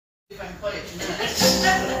if I can play it tonight.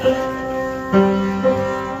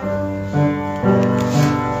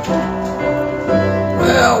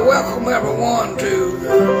 Well, welcome everyone to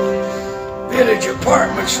the Village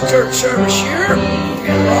Apartments church service here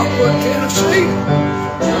in Rockwood, Tennessee.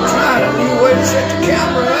 We're trying a new way to set the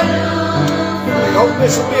camera up. We hope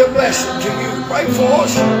this will be a blessing to you. Pray for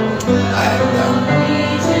us. And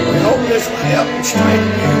we hope this will help and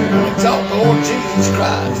strengthen you and exalt the Lord Jesus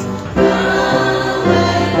Christ.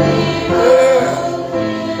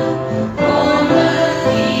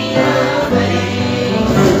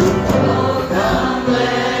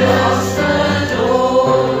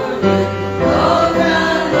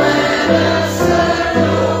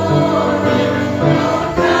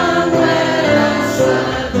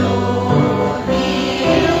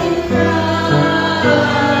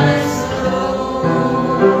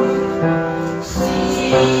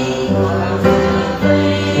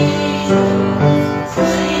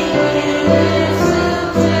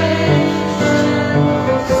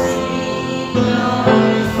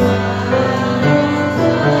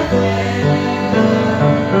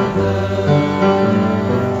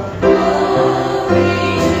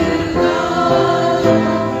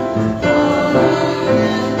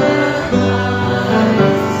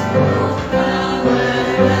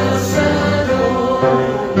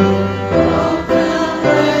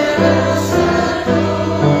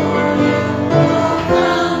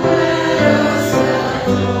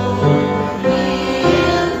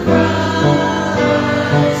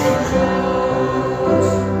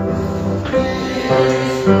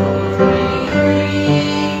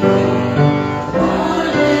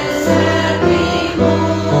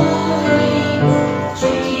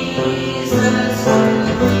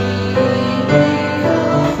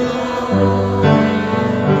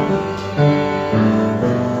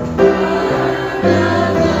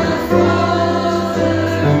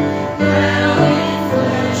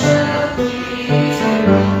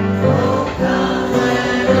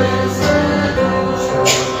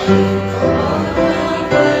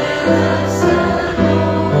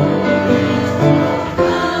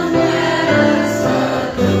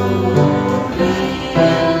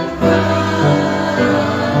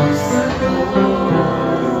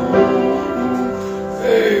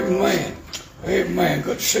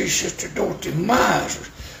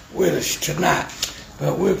 Tonight,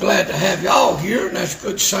 but we're glad to have y'all here, and that's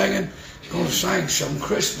good singing. Going to sing some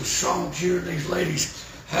Christmas songs here. These ladies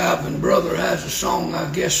have, and brother has a song, I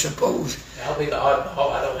guess, suppose. I'll be the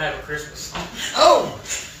oddball. I don't have a Christmas song. Oh,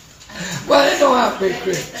 well, it don't have to be a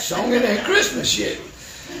Christmas song. It ain't Christmas yet.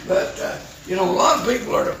 But you know, a lot of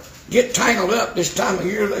people are to get tangled up this time of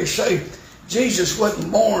year. They say Jesus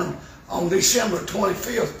wasn't born on December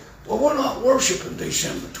 25th. Well, we're not worshiping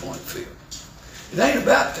December 25th. It ain't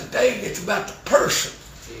about the date, it's about the person.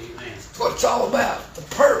 Amen. That's what it's all about, the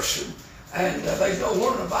person. And there's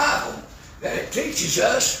nowhere in the Bible that it teaches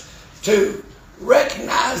us to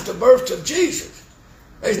recognize the birth of Jesus.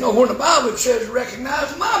 There's nowhere in the Bible that says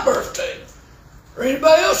recognize my birthday or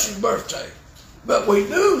anybody else's birthday. But we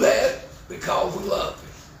do that because we love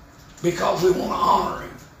him, because we want to honor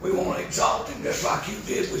him. We want to exalt him just like you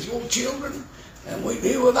did with your children and we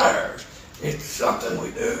do with ours. It's something we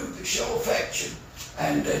do to show affection,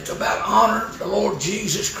 and it's about honoring the Lord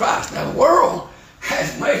Jesus Christ. Now, the world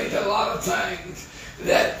has made a lot of things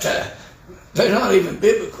that they're not even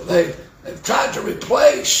biblical. They've tried to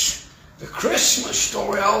replace the Christmas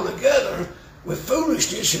story altogether with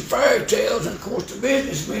foolishness and fairy tales, and of course the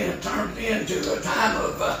businessmen have turned it into a time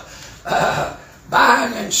of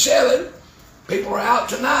buying and selling. People are out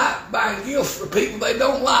tonight buying gifts for people they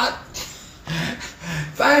don't like.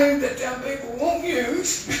 Things that them people won't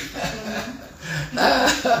use. And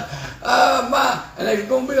there's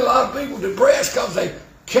going to be a lot of people depressed because they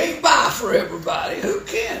can't buy for everybody. Who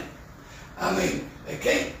can? I mean, they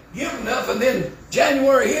can't give enough, and then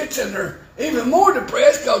January hits and they're even more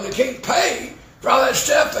depressed because they can't pay for all that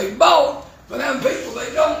stuff they bought for them people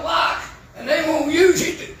they don't like, and they won't use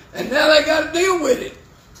it, and now they got to deal with it.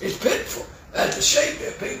 It's pitiful. That's the shape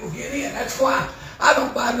that people get in. That's why I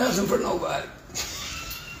don't buy nothing for nobody.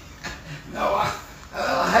 No,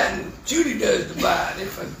 I hadn't. Judy does to buy it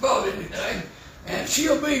if I bought anything. And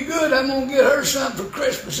she'll be good. I'm going to get her something for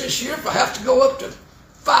Christmas this year if I have to go up to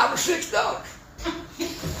 $5 or $6.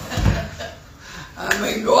 I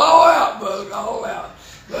mean, go all out, brother, all out.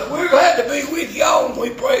 But we're glad to be with y'all, and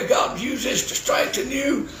we pray God will use this to strengthen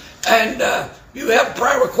you. And you have a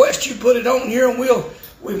prayer request, you put it on here, and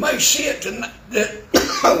we may see it tonight,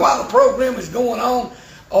 while the program is going on,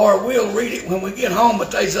 or we'll read it when we get home. But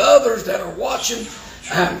there's others that are watching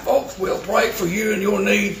And folks, we'll pray for you and your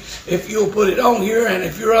need if you'll put it on here. And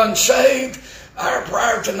if you're unsaved, our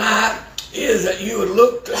prayer tonight is that you would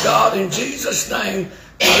look to God in Jesus' name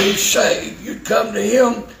to be saved. You'd come to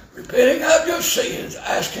Him repenting of your sins,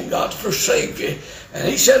 asking God to forsake you. And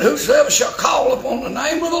He said, whosoever shall call upon the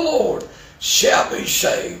name of the Lord shall be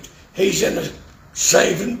saved. He's in the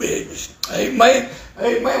saving business. Amen.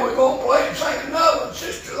 Amen. We're going to play and sing another one,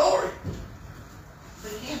 Sister Lori.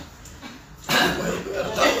 Well, good.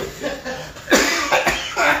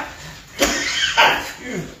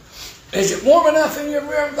 Excuse me. Is it warm enough in your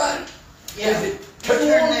room, everybody? Yeah. Is it too warm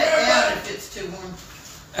Turn for that down everybody? if it's too warm.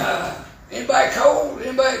 Anybody cold?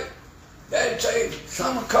 Anybody? Dad'd say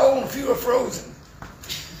some are cold and a few are frozen.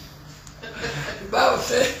 The Bible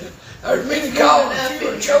said there's many called and few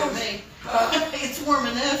are chosen. It's warm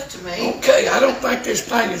enough to me. Okay, I don't think this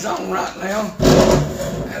thing is on right now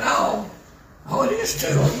at all. Oh, it is too.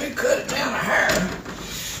 Let me cut it down a hair.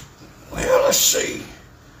 Well, let's see.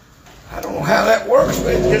 I don't know how that works,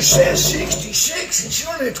 but it just says 66, and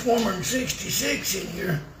surely it's warmer than 66 in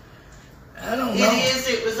here. I don't know. It is.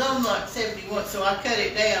 It was on like 71, so I cut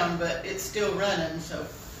it down, but it's still running, so.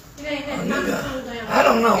 I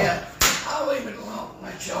don't know. Yeah. I'll leave it alone.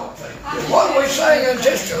 Let y'all think. What are we singing,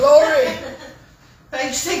 Sister Lori?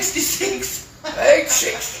 Page 66. Page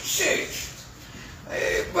 66.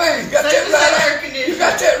 Hey, man, you got That was that air right. conditioner. You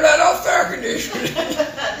got that right off the air conditioner.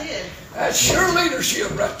 I did. That's sure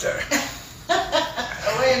leadership right there.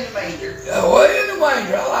 Away in the manger. Away in the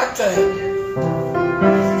manger. I like that. Amen.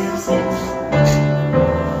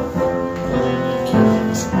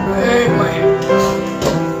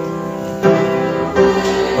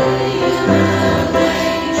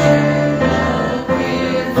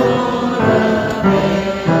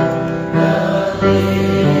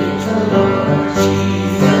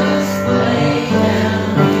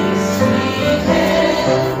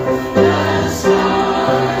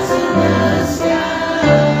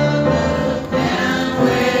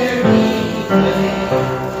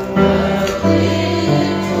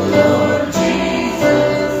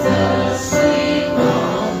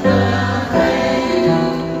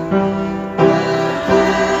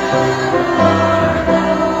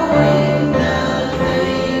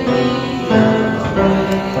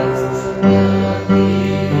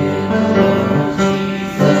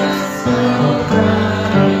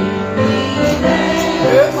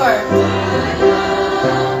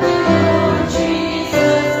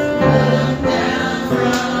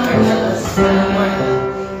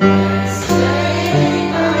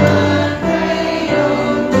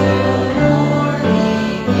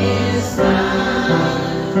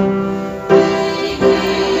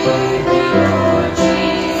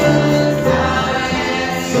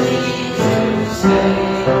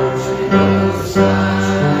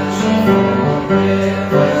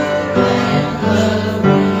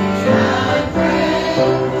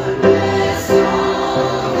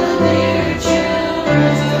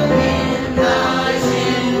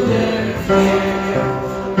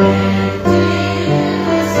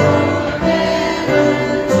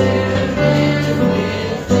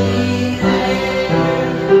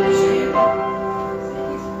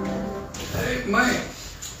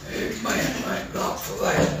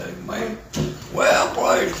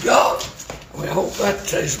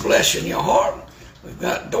 Blessing your heart. We've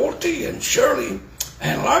got Dorothy and Shirley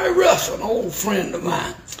and Larry Russell, an old friend of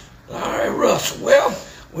mine. Larry Russell. Well,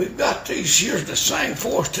 we've got these here to sing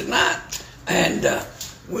for us tonight, and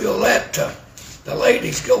we'll let the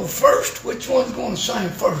ladies go first. Which one's going to sing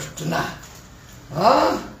first tonight?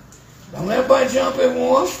 Huh? Don't everybody jump at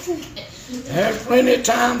once. There's plenty of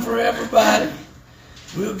time for everybody.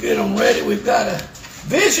 We'll get them ready. We've got a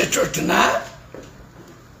visitor tonight.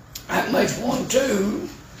 That makes 1, 2,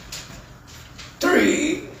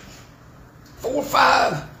 3, 4,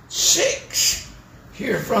 5, 6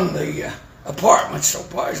 here from the apartment. So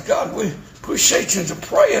praise God, we appreciate you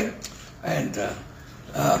praying and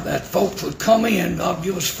that folks would come in. God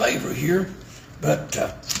give us favor here, but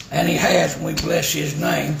and He has, and we bless His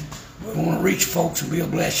name. We want to reach folks and be a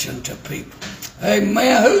blessing to people.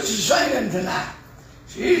 Amen. Who's singing tonight?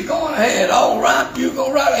 She's going ahead. All right, you go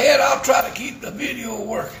right ahead. I'll try to keep the video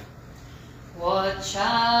working. What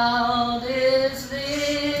child is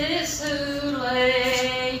this who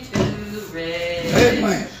lay to rest?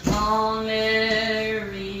 Amen. On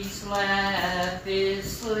Mary's lap is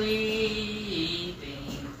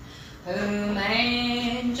sleeping, whom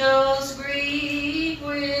angels greet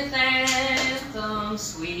with anthems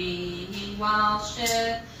sweet, while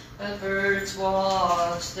shepherds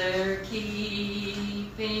watch their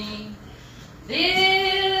keeping.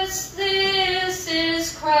 This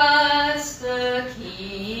is Christ the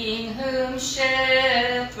King, whom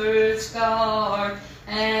shepherds guard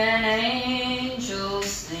and angels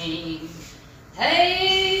sing.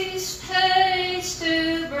 Haste, haste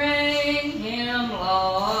to bring him,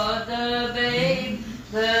 Lord, the babe,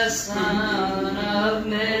 the Son of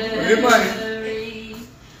Mary.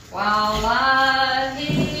 While I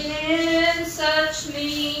in such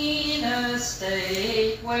mean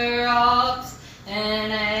estate, where ox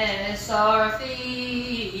and ass are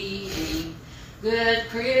feeding, good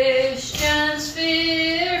Christians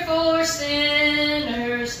fear for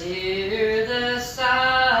sinners here, the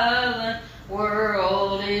silent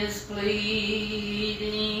world is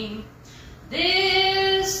pleading.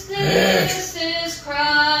 This is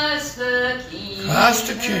Christ the King, Christ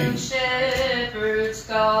the King, whom shepherds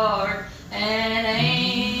guard and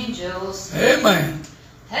angels sing. Amen.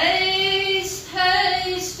 Haste,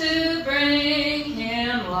 haste to bring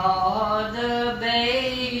him, Lord, the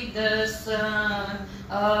babe, the Son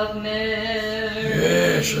of Mary.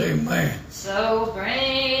 Yes, amen. So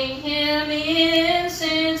bring him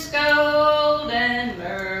incense, gold, and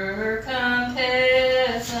myrrh, come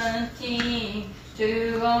peasant king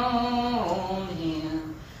to own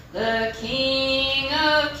him. The King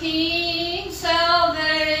of kings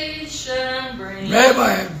salvation brings.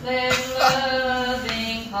 Amen. Let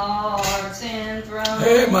loving hearts enthrone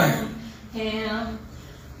Amen. him.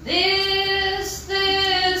 This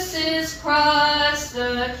is Christ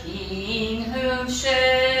the King, whom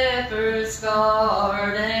shepherds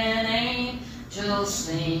guard and angels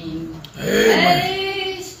sing. Amen.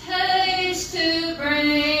 Haste, haste to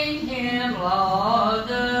bring him, Lord,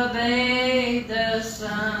 the babe, the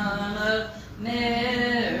Son of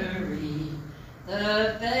Mary.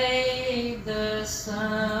 The babe, the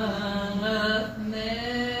Son of Mary.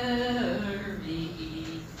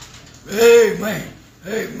 Amen.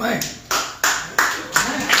 Amen.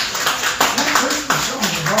 That Christmas song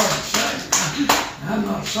is hard to sing. I'm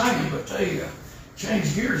not singing, but they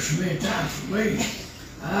changed gears so many times for me.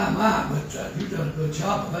 But you done a good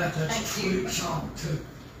job of that. That's a sweet song, too.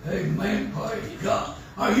 Amen. Praise God.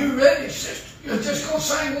 Are you ready, sister? You're just going to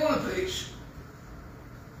sing one of these.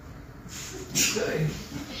 Okay.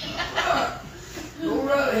 All right. Go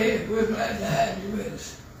right ahead. We're glad to have you with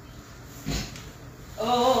us.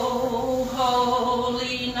 Oh,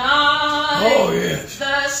 holy night. Oh, yes.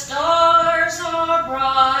 The stars are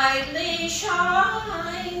brightly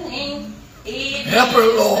shining. It Help her,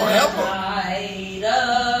 is Lord, the help her. night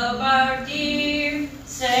of our dear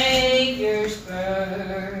Savior's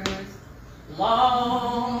birth.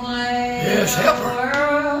 Long lay Yes, help the her.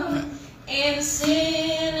 world in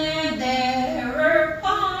sin and error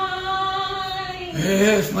pine.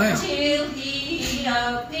 Yes, ma'am. Till he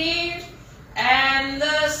appeared and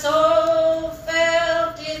the soul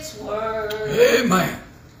felt its worth. Amen.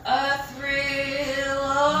 A thrill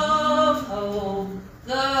of hope,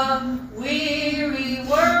 the weary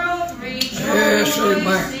world Yes,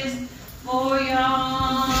 amen. rejoices, for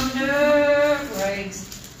yonder breaks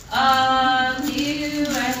a new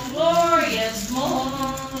and glorious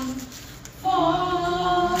morn.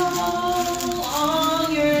 Fall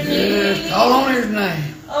on your Yes, knees. call on his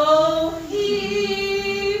name. Oh,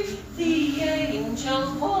 hear the angel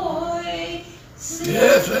voice.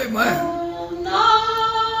 Yes, amen. Oh,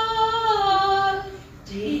 night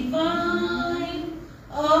divine.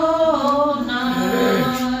 Oh,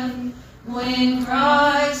 night when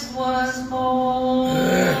Christ was born.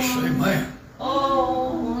 Yes, amen.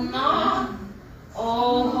 Oh, night.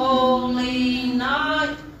 Oh, holy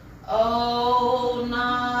night. Oh,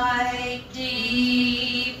 night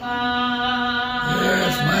divine.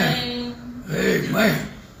 Yes, ma'am. Amen.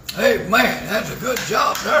 Amen. That's a good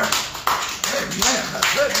job there. Amen. I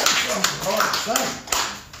said that song was hard to sing.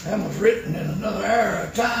 That was written in another era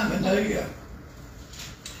of time, and they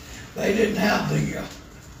didn't have the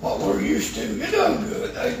what we're used to. You're doing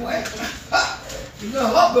good. Amen. You're doing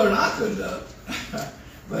a lot better than I could have done.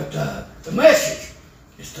 But the message,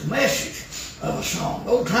 it's the message of a song.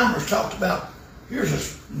 The old timers talked about, here's a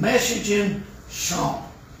message in song.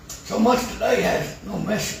 So much today has no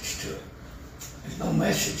message to it. There's no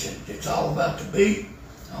message in it. It's all about the beat,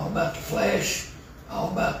 all about the flesh, all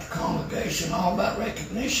about the congregation, all about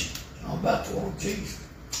recognition, all about the Lord Jesus.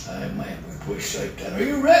 Amen. We appreciate that. Are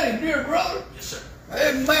you ready, dear brother? Yes, sir.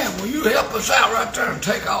 Amen. Will you help us out right there and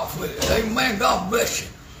take off with it? Amen. God bless you.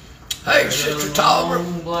 Hey, Sister Tolliver.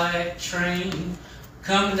 Long black train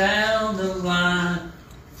come down the line,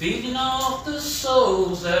 feeding off the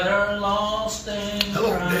souls that are lost and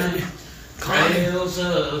Hello, Debbie. crying. Connie. Trails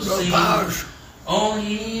of Brother sin Powers. on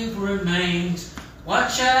eve remains.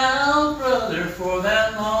 Watch out, brother, for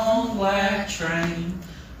that long black train.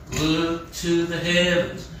 look to the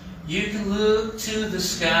heavens. You can look to the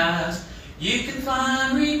skies. You can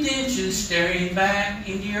find redemption staring back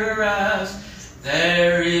into your eyes.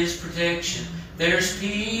 There is protection. There's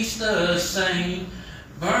peace the same.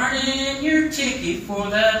 Burning your ticket for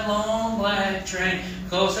that long black train.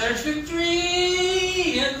 'Cause there's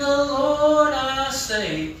victory in the Lord, I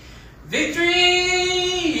say.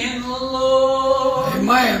 Victory in the Lord.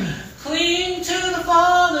 Amen. Cling to the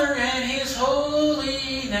Father and His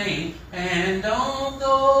holy name. And don't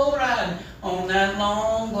go riding on that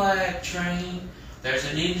long black train. There's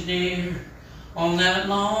an engineer on that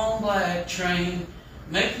long black train,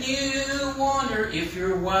 making you wonder if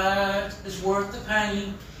your wife is worth the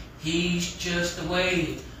pain. He's just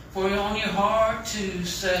waiting for you on your heart to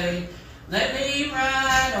say, let me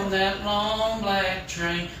ride on that long black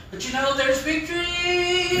train. But you know there's victory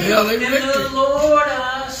in the Lord,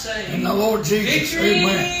 I say. In the Lord Jesus. Victory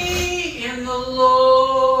Amen. in the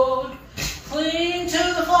Lord. Cling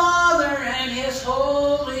to the Father and His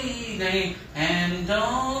holy name. And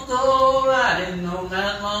don't go riding on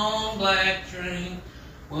that long black train.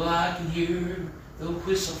 Well, I can hear the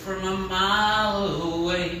whistle from a mile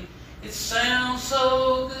away. It sounds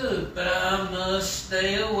so good, but I must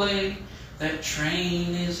stay away. That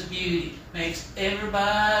train is a beauty, makes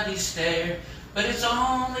everybody stare. But its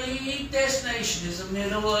only destination is the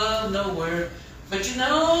middle of nowhere. But you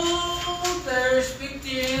know, there's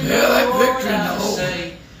victory in the Lord, I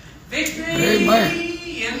say.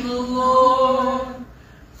 Victory in the Lord.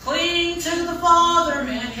 Cling to the Father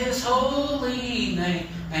and His holy name.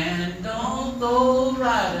 And don't go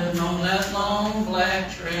riding on that long black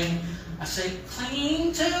train. I say,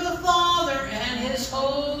 cling to the Father and His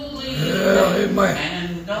holy name.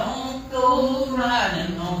 And don't go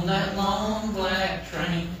riding on that long black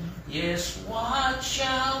train. Yes, watch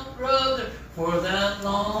out, brother, for that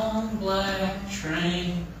long black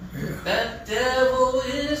train. Yeah. That devil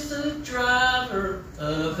is the driver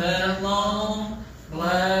of that long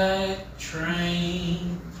black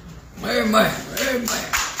train. Amen. Amen.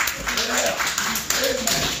 Yeah.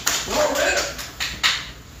 Amen. Glory.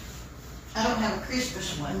 I don't have a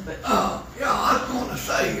Christmas one, but yeah, I was going to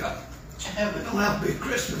say, I have it don't have to be a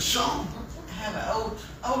Christmas song. I have an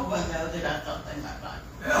old one though that I thought they might like.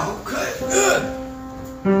 Yeah, okay, good.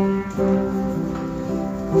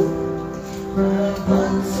 I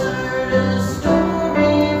once heard a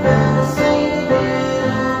story about a sweet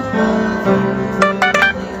little mother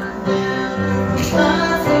living down her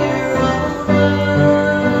 5-year-old road.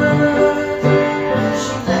 When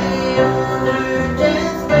she lay on her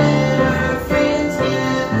deathbed, her friends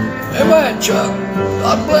gathered. Amen, Chuck.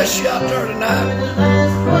 God bless you out there tonight. The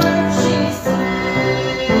last word she said,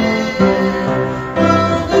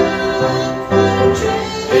 oh, look what a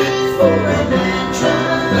trade for a man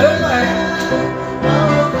child. Oh,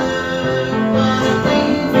 look what a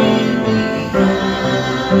leaving behind.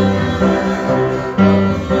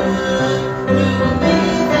 Oh, look who'll be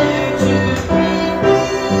there to greet me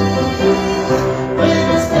when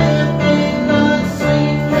I step in God's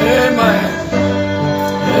sweet Amen.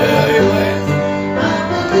 Yeah, amen.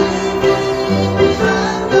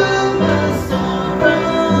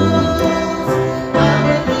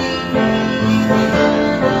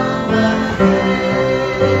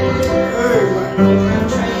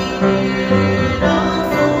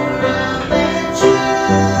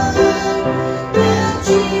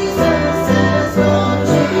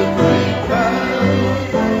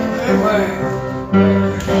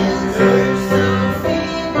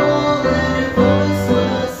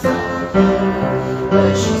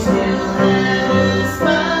 But she still had a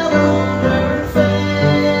smile on her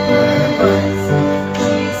face.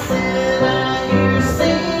 She said, I hear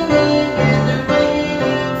singing and they're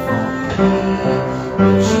waiting for me.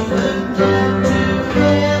 But she looked up to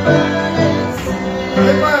heaven and said,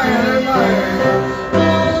 Amen, oh,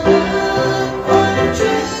 look what a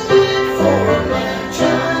treat for my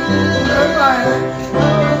child. amen. Oh,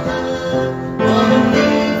 look what I'm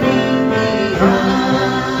leaving behind.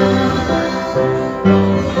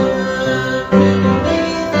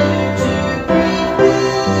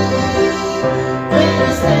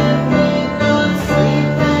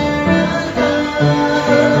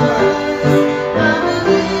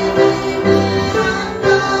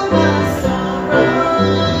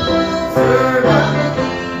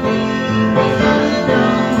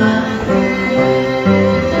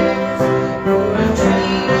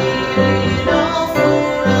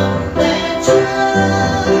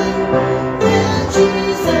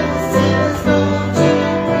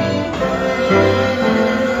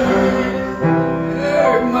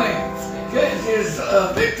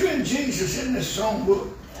 Victory in Jesus in this songbook.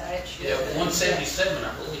 Yeah, 177, I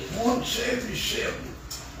believe. 177.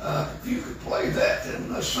 If you could play that,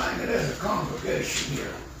 then let's sing it as a congregation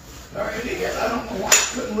here. There it is. I don't know why I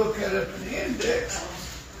couldn't look at it in the index.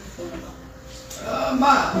 I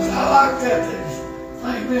like that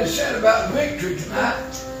thing being said about victory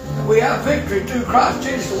tonight. We have victory through Christ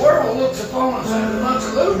Jesus. The world looks upon us as a bunch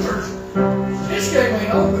of losers. This game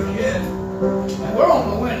ain't over yet. And we're on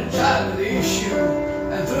the winning side of the issue.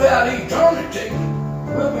 And throughout eternity,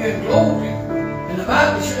 we'll be in glory. And the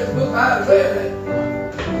Bible says, the book of Isaiah,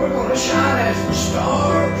 that we're going to shine as the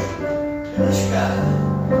stars in the sky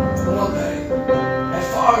one day. As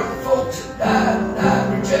far as the folks that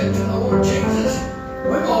died rejecting the Lord Jesus,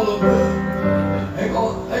 we're going to look good. They're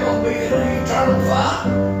going to be in an eternal fire.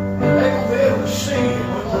 And they're going to be able to see.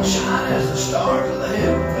 And we're going to shine as the stars of the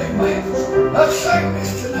heavens. Amen. Let's sing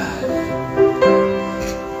this tonight.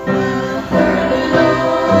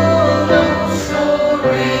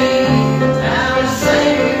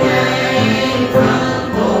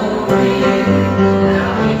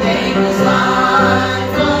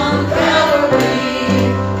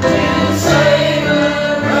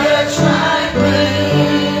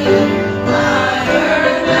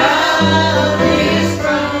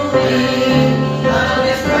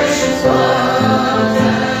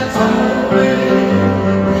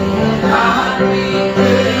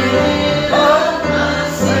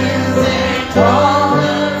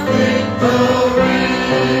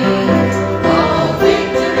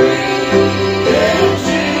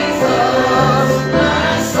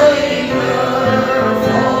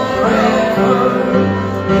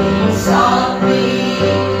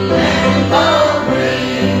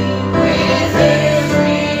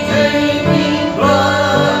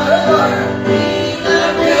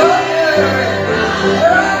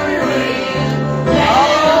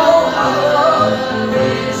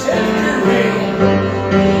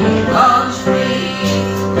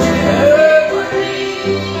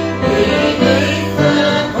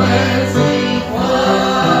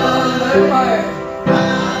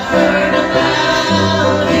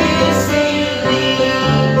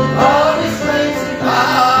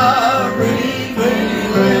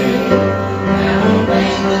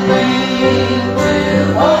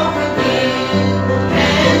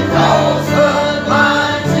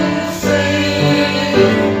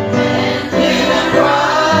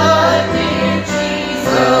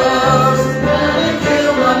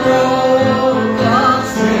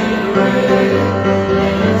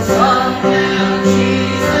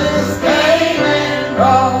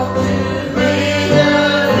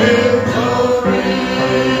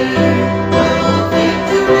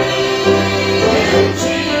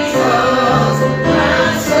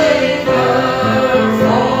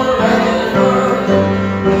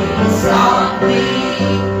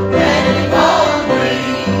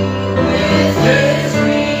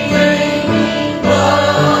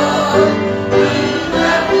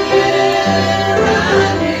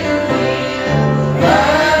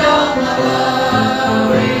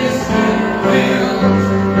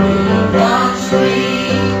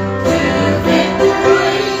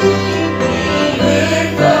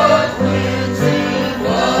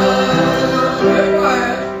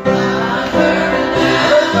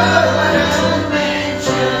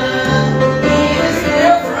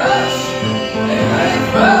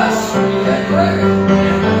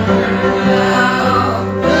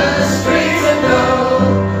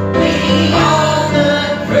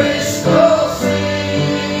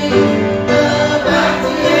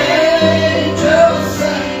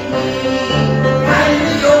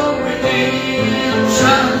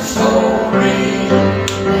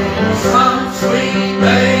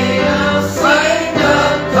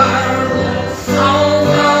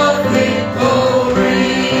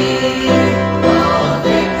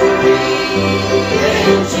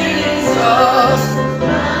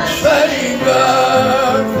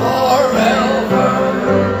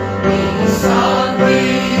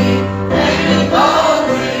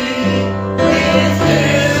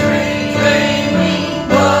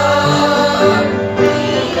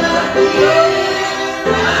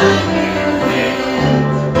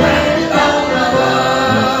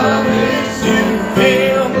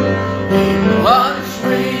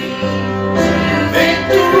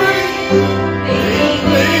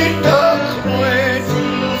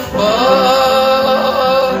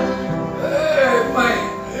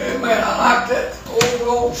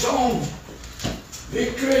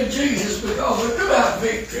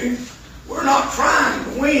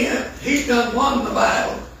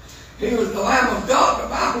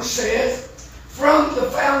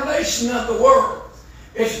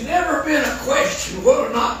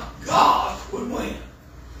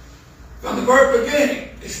 From the very beginning,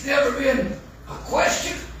 it's never been a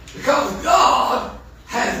question, because God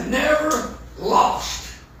has never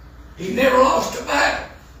lost. He never lost a battle.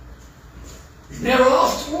 He's never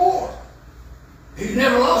lost a war. He's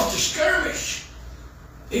never lost a skirmish.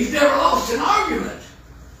 He's never lost an argument.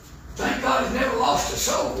 Thank God he's never lost a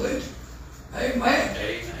soul, is he? Amen.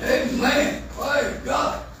 Amen. Praise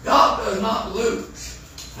God. God does not lose.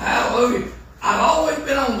 Hallelujah. I've always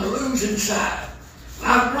been on the losing side. When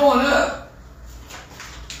I was growing up,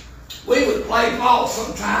 we would play ball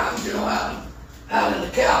sometimes, you know, out in the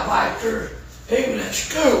cow pasture, even at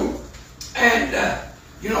school. And,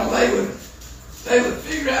 you know, they would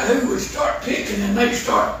figure out who would start picking, and they'd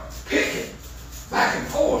start picking back and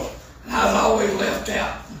forth. And I was always left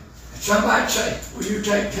out. And somebody'd say, "Will you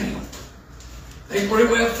take Tim?" They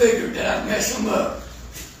pretty well figured that I'd mess them up.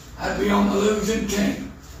 I'd be on the losing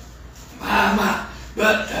team. My.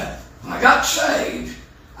 But when I got saved,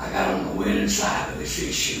 I got on the winning side of this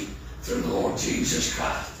issue through the Lord Jesus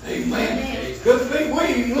Christ. Amen. Good to be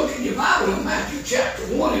with you. You look in your Bible in Matthew chapter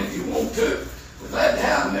 1 if you want to. We're glad to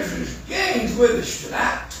have Mrs. Gaines with us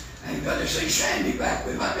tonight. And good to see Sandy back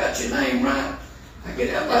with me. I got your name right. I get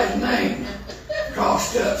everybody's name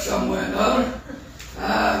crossed up somewhere or another.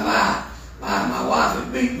 My wife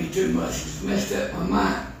had beat me too much. She's messed up my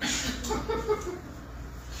mind.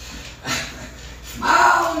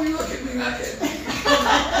 Smile when you look at me like that.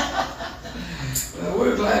 Well,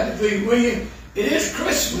 we're glad to be with you. It is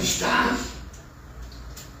Christmas time.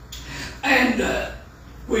 And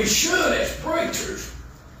we should, as preachers,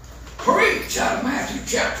 preach out of Matthew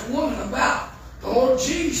chapter 1 about the Lord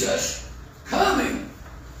Jesus coming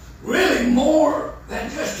really more than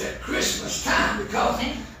just at Christmas time, because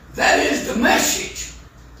that is the message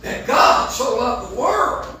that God so loved the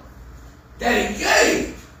world that he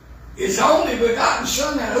gave his only begotten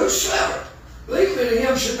Son, that whosoever believeth in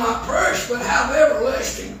him should not perish but have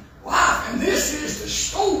everlasting life. And this is the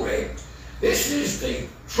story, this is the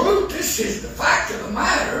truth, this is the fact of the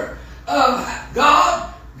matter of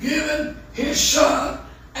God giving his Son,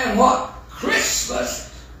 and what Christmas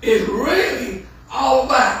is really all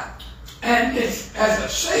about. And it's, as I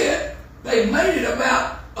said, they made it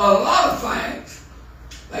about a lot of things.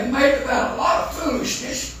 They made it about a lot of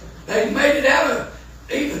foolishness. They made it out of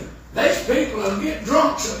even these people who get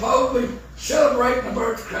drunk supposedly celebrating the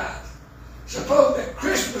birth of Christ. Suppose at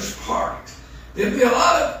Christmas parties, there'd be a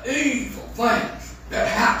lot of evil things that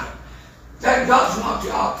happen that God's not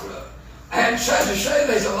the author of. And sad to say,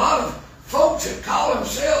 there's a lot of folks that call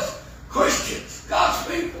themselves Christians, God's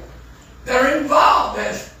people, that are involved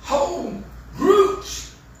as whole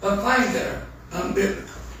groups of things that are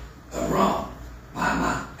unbiblical, wrong.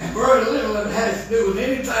 And very little of it has to do with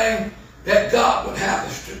anything that God would have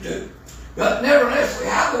us to do. But nevertheless, we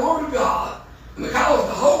have the Word of God, and because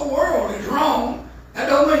the whole world is wrong, that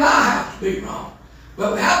don't mean I have to be wrong.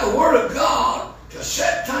 But we have the Word of God to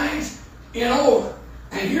set things in order.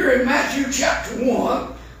 And here in Matthew chapter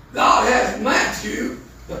 1, God has Matthew,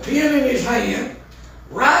 the pen in his hand,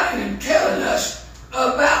 writing and telling us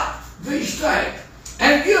about these things.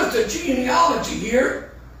 And gives the genealogy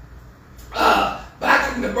here,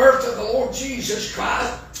 back in the birth of the Lord Jesus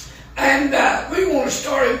Christ. And we want to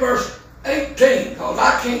start in verse 18, because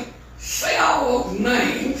I can't say all those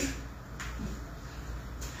names.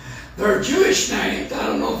 They're Jewish names. I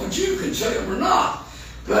don't know if a Jew can say them or not,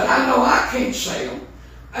 but I know I can't say them.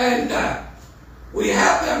 And we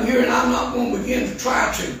have them here, and I'm not going to begin to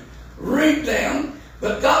try to read them,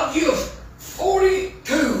 but God gives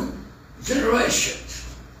 42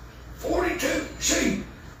 generations. 42. See,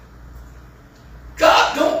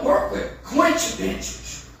 God don't work with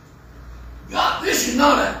coincidences. God, this is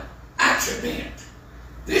not an accident.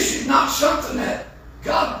 This is not something that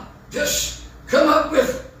God just come up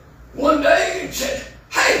with one day and said,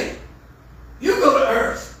 "Hey, you go to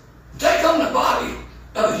earth, take on the body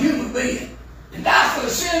of a human being, and die for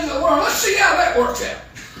the sins of the world. Let's see how that works out."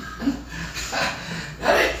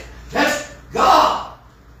 That's God.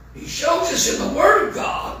 He shows us in the Word of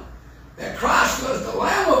God that Christ was the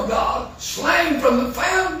Lamb of God, slain from the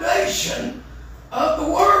foundation of the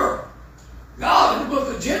world. God, in the book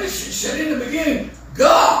of Genesis, said, "In the beginning,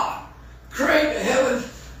 God created the heavens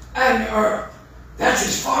and the earth." That's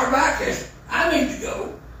as far back as I need to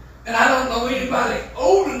go. And I don't know anybody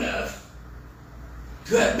old enough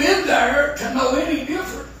to have been there to know any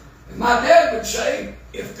different. And my dad would say,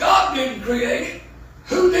 if God didn't create it,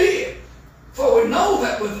 who did? For we know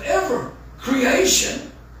that with every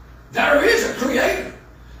creation, there is a creator.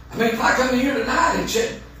 I mean, if I come here tonight and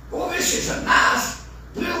said, "Boy, this is a nice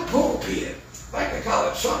little pulpit," I think they call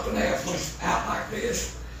it something else when it's out like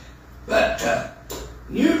this. But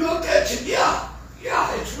you looked at it, yeah,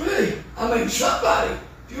 really, I mean, somebody,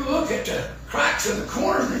 if you look at the cracks in the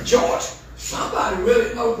corners and the joints, somebody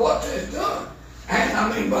really knows what they've done. And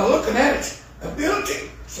I mean, by looking at its ability,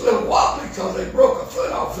 it's a little wobbly because they broke a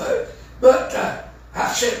foot off of it. But I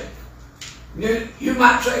said, you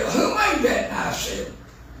might say, well, who made that? And I said,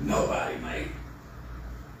 nobody made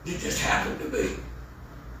it. It just happened to be.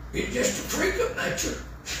 It's just a freak of nature.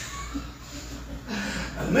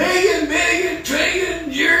 A million, billion,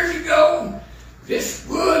 trillion years ago, this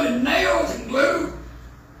wood and nails and glue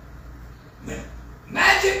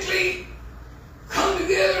magically come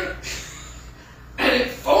together and it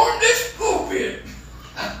formed this pulpit.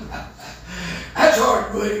 That's hard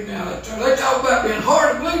to believe now. They talk about being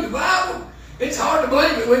hard to believe the Bible. It's hard to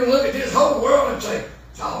believe that we can look at this whole world and say,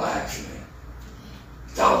 it's all accident.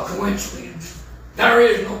 It's all coincidence. There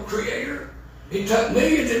is no creator. He took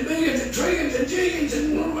millions and billions and trillions and jillions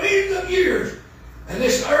and millions of years. And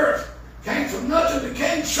this earth came from nothing,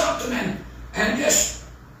 became something, and just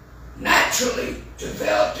naturally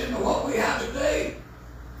developed into what we have today.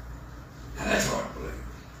 And that's hard to believe.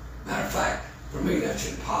 Matter of fact, for me, that's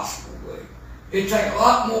impossible to believe. It'd take a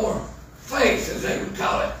lot more faith, as they would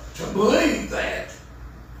call it, to believe that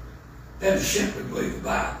than to simply believe the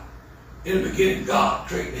Bible. In the beginning, God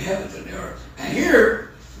created the heavens and the earth. And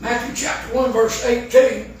here, Matthew chapter 1, verse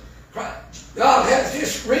 18, God has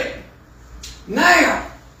this written. Now,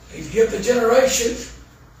 He's given the generations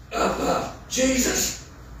of Jesus.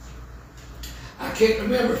 I can't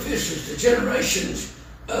remember if this is the generations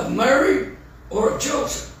of Mary or of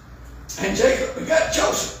Joseph. And Jacob begot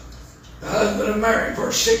Joseph, the husband of Mary,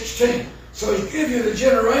 verse 16. So He's given you the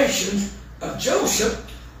generations of Joseph,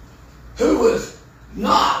 who was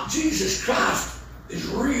not Jesus Christ, his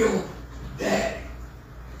real daddy.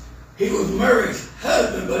 He was Mary's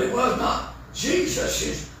husband, but he was not Jesus,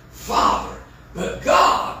 his father. But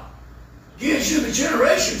God gives you the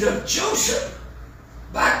generations of Joseph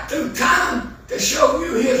back through time to show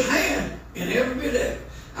you His hand in every bit of it.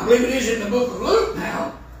 I believe it is in the book of Luke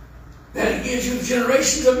now that He gives you the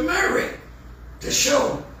generations of Mary to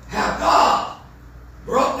show how God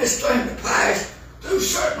brought this thing to pass through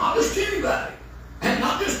certain, not just anybody, and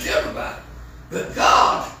not just everybody, but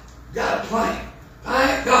God got a plan.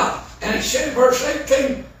 Thank God. And He said in verse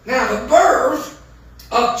 18, now the birth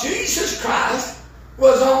of Jesus Christ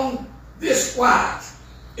was on this wise.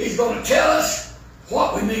 He's going to tell us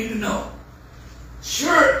what we need to know.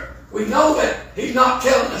 Sure, we know that He's not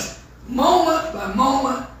telling us moment by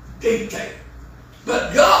moment detail.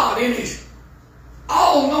 But God, in His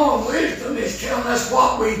all-knowing wisdom, is telling us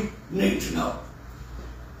what we need to know.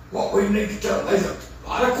 What we need to tell. There's a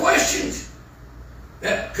lot of questions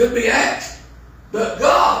that could be asked. But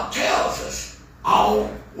God tells us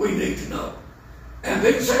all we need to know. And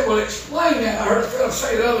people say, well, explain that. I heard a fellow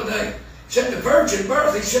say the other day, he said the virgin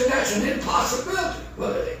birth, he said that's an impossibility.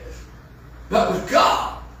 Well, it is. But with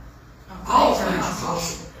God, all things are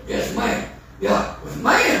possible. Yes, ma'am. Yeah, with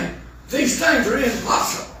man, these things are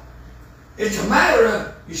impossible. It's a matter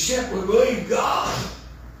of you simply believe God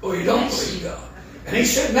or you don't believe God. And He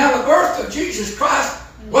said, now the birth of Jesus Christ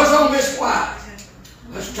was on this wise.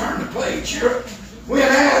 Let's turn the page here.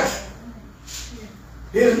 Whereas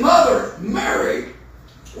His mother, Mary,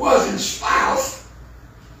 was espoused,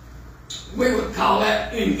 we would call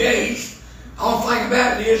that engaged. The only thing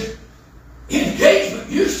about it is, engagement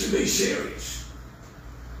used to be serious.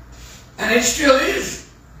 And it still is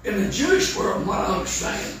in the Jewish world, from what I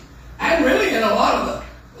understand. And really in a lot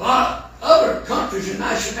of other countries and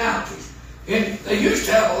nationalities. And they used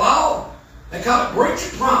to have a law, they call it breach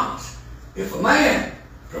of promise. If a man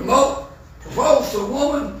proposed to a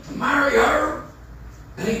woman to marry her,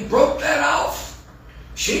 and he broke that off,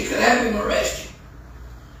 she could have him arrested.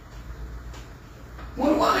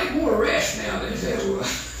 Wonder why ain't more arrests now than there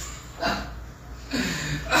was.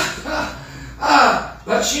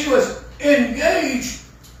 But she was engaged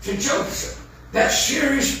to Joseph. That's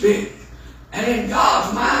serious business. And in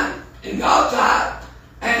God's mind, in God's eye,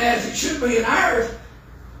 and as it should be in ours,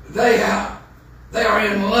 they are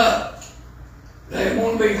in love. They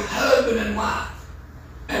want to be husband and wife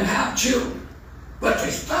and have children. But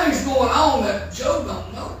there's things going on that Job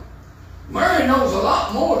don't know. Mary knows a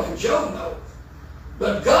lot more than Job knows.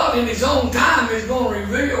 But God in His own time is going to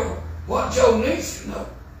reveal what Job needs to know.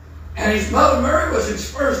 And his mother Mary was his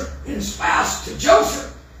first espoused to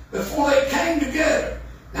Joseph before they came together.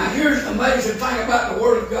 Now here's the amazing thing about the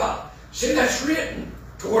Word of God. See, that's written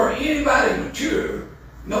to where anybody mature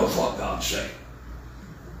knows what God's saying.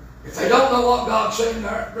 If they don't know what God's saying,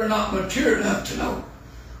 they're not mature enough to know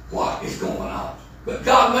what is going on. But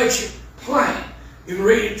God makes it plain. You can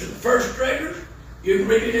read it to the first graders. You can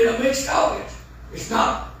read it in a mixed audience. It's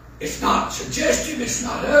not It's not suggestive, it's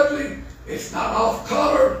not ugly, it's not off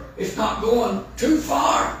color, it's not going too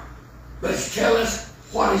far, but it's telling us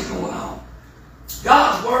what is going on.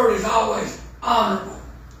 God's word is always honorable,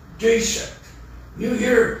 decent. You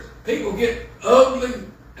hear people get ugly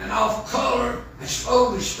and off color and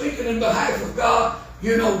slowly speaking in behalf of God,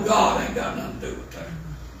 you know God ain't got nothing to do with that.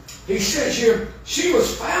 He says here, she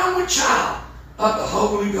was found with child of the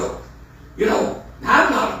Holy Ghost. You know,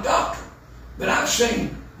 I'm not a doctor, but I've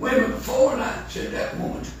seen women before and I said, that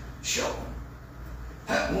woman's showing.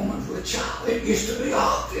 That woman's with child. It gets to be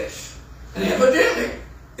obvious. And evidently,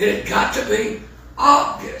 it had got to be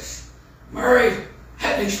obvious. Mary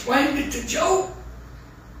hadn't explained it to Job.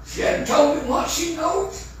 She hadn't told him what she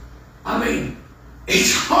knows. I mean,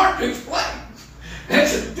 it's hard to explain. And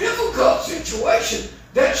it's a difficult situation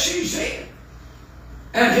that she's in.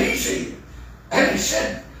 And he's in. And he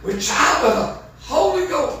said, with child of the Holy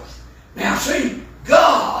Ghost. Now see,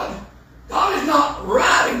 God is not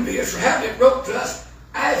writing this or having it wrote to us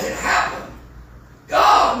as it happened.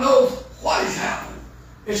 God knows what is happening.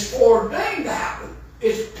 It's foreordained to happen.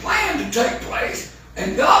 It's planned to take place.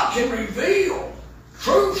 And God can reveal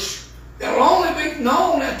truths that will only be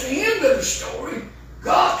known at the end of the story.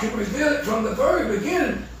 God can reveal it from the very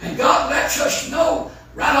beginning. And God lets us know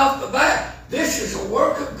right off the bat, this is a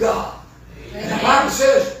work of God. Amen. And the Bible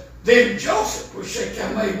says, then Joseph, we say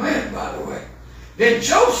amen, by the way. Then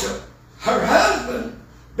Joseph, her husband,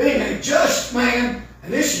 being a just man,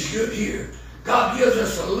 and this is good here, God gives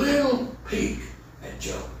us a little peek at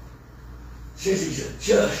Job. Says he's a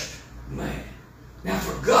just man. Now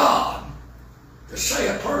for God to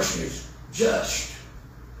say a person is just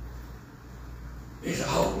is a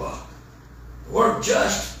whole lot. The word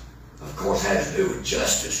just, of course, has to do with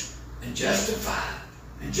justice and justified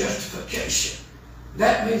and justification.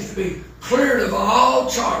 That means to be cleared of all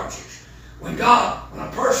charges. When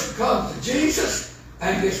a person comes to Jesus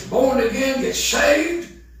and gets born again, gets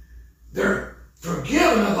saved, they're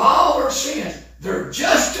forgiven of all their sins. They're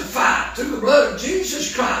justified through the blood of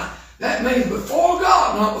Jesus Christ. That means before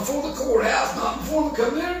God, not before the courthouse, not before the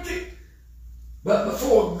community, but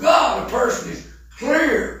before God, a person is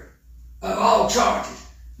cleared of all charges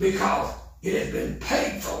because it has been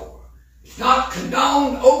paid for. It's not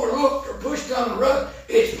condoned, overlooked, or pushed down the rug.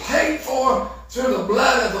 It's paid for through the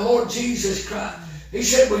blood of the Lord Jesus Christ. He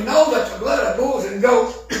said, we know that the blood of bulls and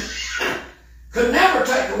goats could never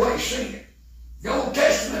take away sin. The Old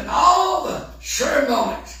Testament, all the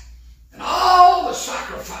ceremonies and all the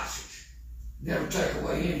sacrifices never take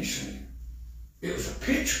away any sin. It was a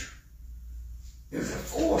picture. It was a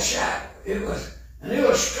foreshadow. It was an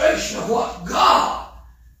illustration of what God,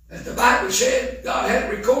 as the Bible said, God had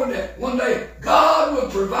recorded that one day God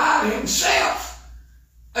would provide himself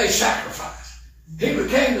a sacrifice. He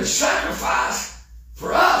became the sacrifice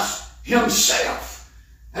for us himself.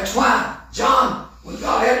 That's why John, when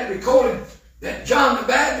God had it recorded that John the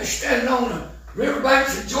Baptist standing on the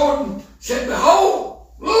riverbanks of Jordan said,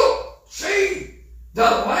 behold, look, see, the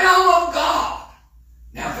Lamb of God.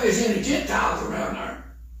 Now if there's any Gentiles around there,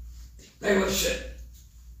 they would have said,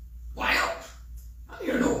 lambs? I don't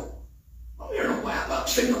hear no lambs. I've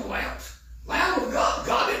seen no lambs. Lamb of God.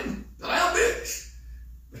 God didn't allow this.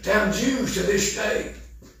 But them Jews to this day,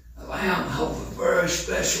 the lamb holds a very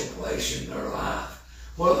special place in their life.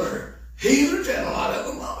 Well, they're heathens, and a lot of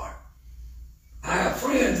them are. I have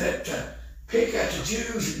friends that pick at the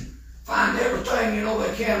Jews and find everything,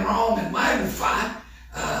 they can wrong and magnify.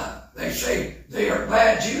 They say they are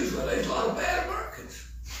bad Jews, but there's a lot of bad Americans.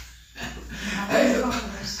 There's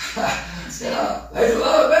a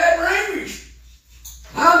lot of bad Rameys.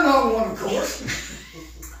 I'm not one, of course.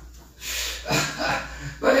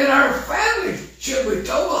 But in our family, should we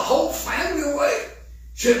throw the whole family away?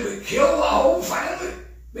 Should we kill the whole family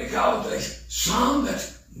because there's some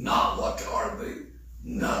that's not what they are to be?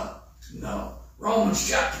 No. Romans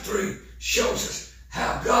chapter 3 shows us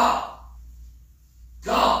how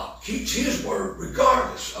God keeps his word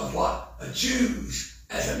regardless of what a Jews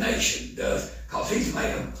as a nation does, because he's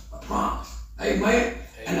made them a promise. Amen?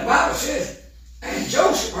 And the Bible says, and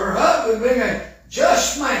Joseph, her husband, being a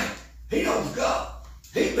just man, he knows God.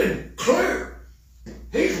 He's been clear.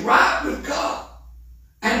 He's right with God.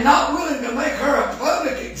 And not willing to make her a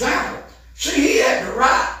public example. See, he had the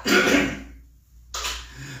right.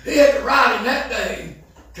 He had the right in that day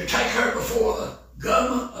to take her before the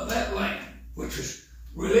government of that land, which was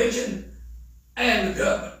religion and the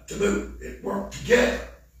government to boot. It worked together.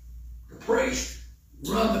 The priest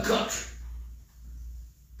run the country.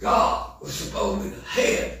 God was supposed to be the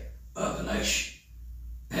head of the nation.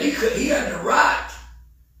 And he had the right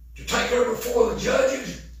to take her before the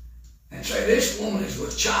judges and say, this woman is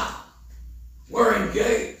with child. We're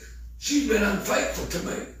engaged. She's been unfaithful to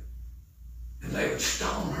me. And they would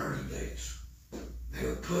stone her to death. They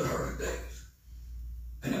would put her to death.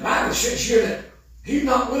 And the Bible says here that he's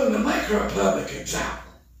not willing to make her a public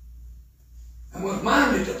example, and was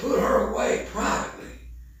minded to put her away privately.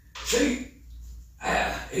 See,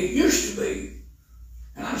 it used to be,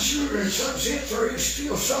 and I'm sure in some sense there is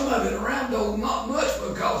still some of it around, though not much,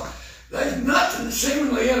 because there's nothing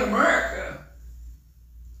seemingly in America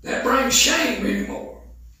that brings shame anymore.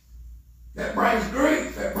 That brings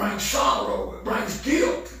grief, that brings sorrow, that brings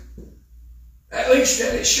guilt. At least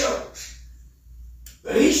that it shows.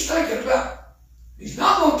 But he's thinking about, he's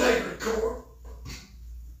not going to take her to court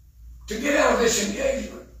to get out of this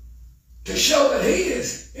engagement, to show that he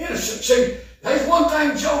is innocent. See, there's one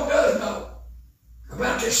thing Joe does know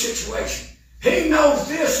about this situation. He knows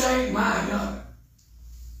this ain't my young.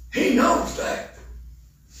 He knows that.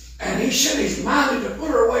 And he said he's minded to put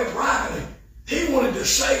her away privately. He wanted to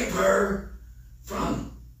save her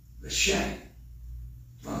from the shame,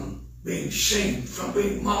 from being seen, from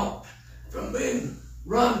being mocked, from being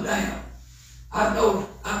run down. I know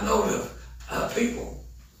of people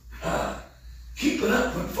keeping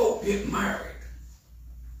up when folk get married.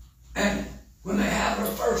 And when they have their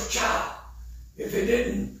first child, if it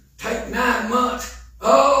didn't take 9 months,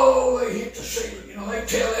 oh, they hit the ceiling. You know, they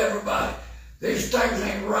tell everybody these things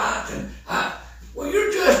ain't right. And well,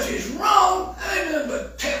 you're just as wrong. Ain't nothing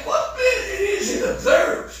but tell what business is it of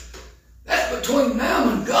theirs? That's between them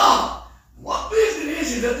and God. What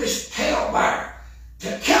business is it of this talebearer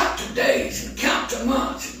to count the days and count the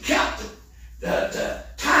months and count the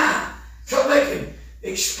time so they can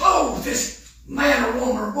expose this man or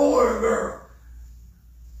woman or boy or girl?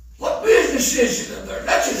 What business is it of theirs?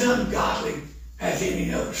 That's as ungodly as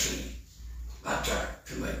any other sin. Right there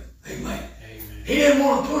to me. Amen. Amen. He didn't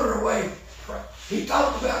want to put her away. He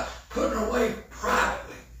talked about putting her away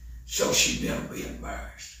privately so she'd never be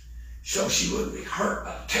embarrassed. So she wouldn't be hurt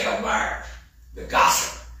by the talebearer, the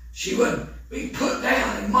gossip. She wouldn't be put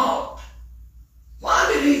down and mocked.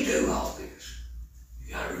 Why did he do all this?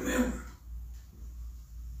 You got to remember,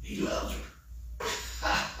 he loved her.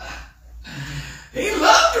 He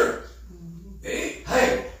loved her.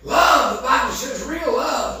 Hey, love, the Bible says real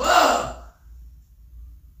love.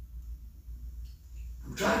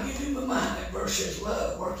 I'm trying to get in my mind. That verse says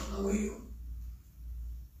love works no evil.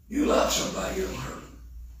 You love somebody, you don't hurt them.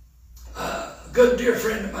 A good dear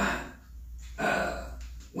friend of mine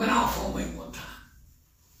went off on me one time.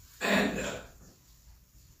 And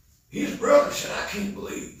his brother said, I can't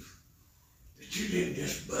believe that you didn't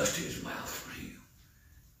just bust his mouth for him.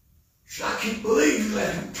 He said, I can't believe you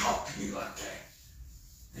let him talk to you like that.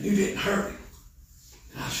 And you didn't hurt him.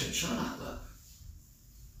 And I said, son, I love him.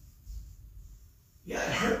 Yeah,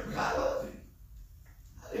 it hurt me. I love him.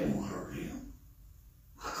 I didn't want to hurt him.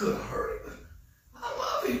 I could have hurt him, but I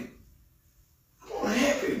love him. I want to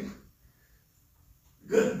help him. A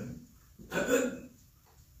good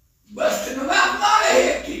busting him out might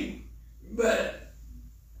have helped him. But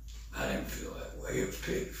I didn't feel that way. It was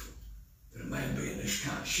pitiful that a man be in this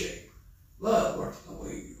kind of shape. Love works no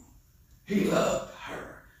evil. He loved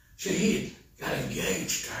her. See, he got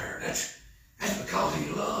engaged to her. That's because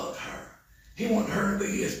he loved her. He wanted her to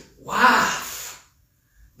be his wife,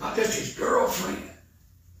 not just his girlfriend,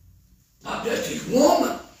 not just his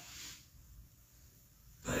woman,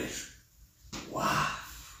 but his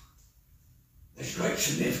wife. There's great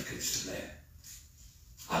significance to that.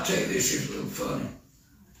 I'll tell you this is a little funny.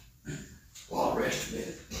 Well, I'll rest a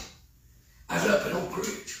minute. I was up in Oak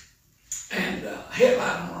Ridge, and a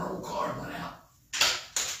headlight on our old car went out.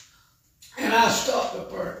 And I stopped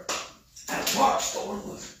up there at a parts store and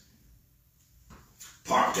was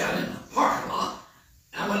parked out in the parking lot.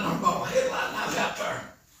 I went and bought a headlight, and I was out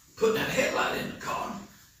there putting that headlight in the car.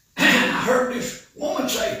 And I heard this woman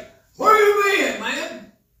say, "Where you been,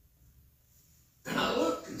 man?" And I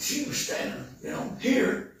looked, and she was standing,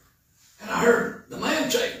 here. And I heard the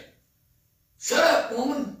man say, "Shut up,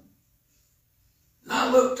 woman." And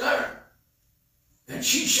I looked there, and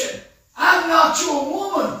she said, "I'm not your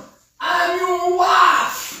woman. I'm your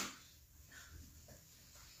wife."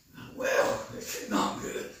 Well, this is not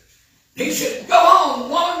good. He said, "Go on,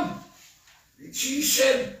 woman." And she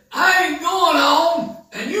said, "I ain't going on,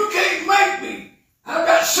 and you can't make me. I've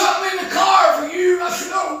got something in the car for you." And I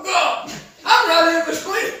said, "Oh, God, I'm right in this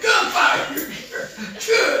place of gunfire here."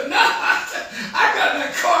 Good. Now I got in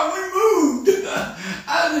that car, we moved.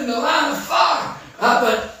 I was in the line of fire.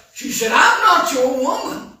 But she said, "I'm not your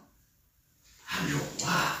woman. I'm your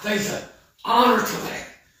wife." There's an honor to that.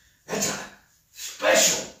 That's a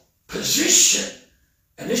special position.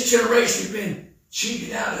 And this generation has been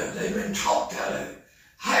cheated out of it. They've been talked out of it.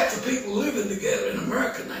 Half the people living together in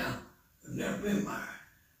America now have never been married.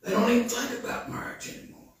 They don't even think about marriage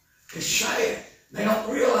anymore. It's sad. They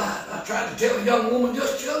don't realize. I tried to tell a young woman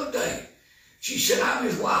just the other day. She said, I'm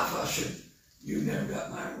his wife. I said, you never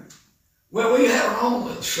got married. Well, we had our own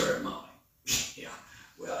little ceremony. Yeah,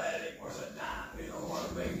 well, that ain't worth a dime, you know what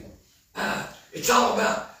I mean? It's all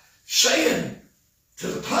about saying to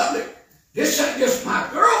the public, this ain't just my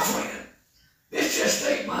girlfriend. This just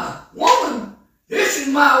ain't my woman. This is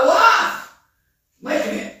my wife.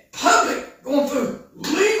 Making it public, going through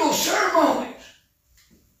legal ceremonies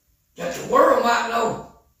that the world might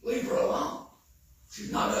know, leave her alone.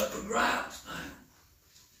 She's not up for grabs now.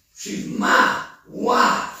 She's my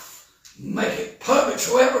wife. Make it public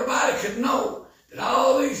so everybody could know that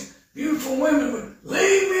all these beautiful women would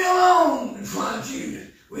leave me alone and find you.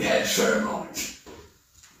 We had ceremonies.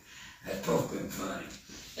 That's both been funny.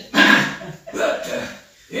 But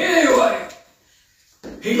anyway,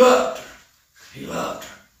 he loved her. He loved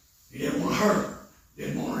her. He didn't want to hurt her.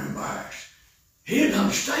 Didn't want her embarrassed. He didn't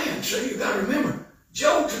understand. See, you got to remember,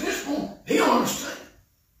 Job to this point, he don't understand.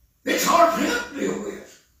 It's hard for him to deal with.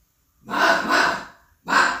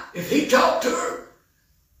 If he talked to her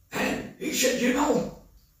and he said, you know,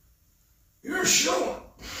 you're showing.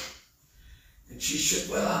 And she said,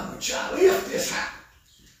 well, I'm a child. If this happened.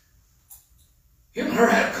 Him and her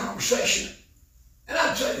had a conversation. And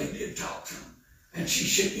I'd say they did talk to him. And she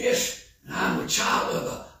said, yes, and I'm a child of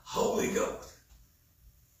the Holy Ghost.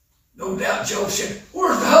 No doubt Job said,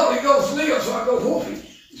 where's the Holy Ghost live so I go whoop him?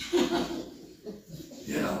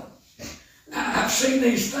 You know, I've seen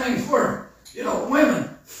these things where, you know, women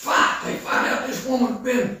fight. They find out this woman's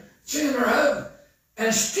been seeing her husband. And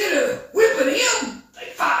instead of whipping him, they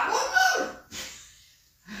fight one another.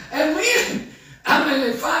 And men,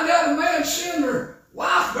 they find out a man seeing their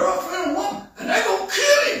wife, girlfriend, or woman, and they're going to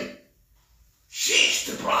kill him. She's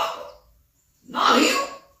the problem, not him.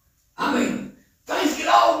 Things get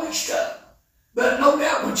all mixed up. But no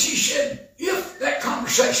doubt when she said, if that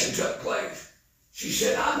conversation took place, she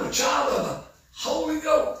said, I'm a child of the Holy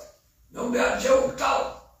Ghost. No doubt Job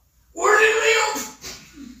thought, where did he live?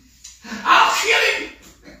 I'll kill him.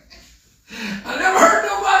 I never heard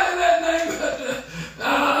nobody of that name, but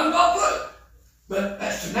I'm not good. But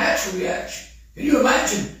that's the natural reaction. Can you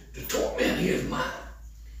imagine the torment in his mind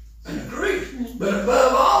and the grief? But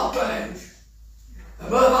above all things,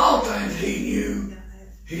 he knew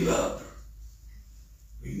he loved her.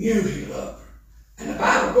 He knew he loved her. And the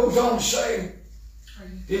Bible goes on to say,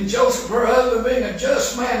 then Joseph, her husband, being a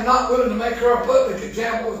just man, not willing to make her a public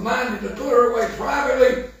example, was minded to put her away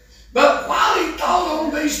privately. But while he thought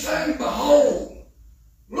on these things, behold,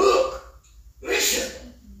 look,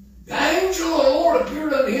 listen, the angel of the Lord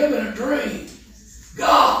appeared unto him in a dream.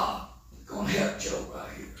 God is going to help Job right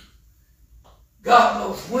here. God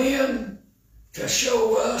knows when to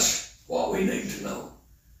show us what we need to know.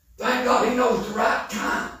 Thank God he knows the right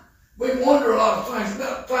time. We wonder a lot of things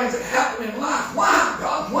about things that happen in life. Why,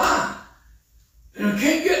 God? Why? And we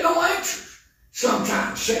can't get no answers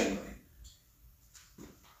sometimes, seemingly.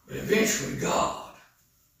 But eventually God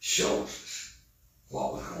shows us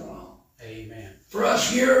what was going on. Amen. For us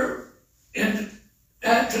here and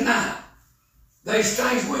tonight, these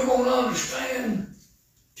things we won't understand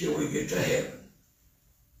till we get to heaven.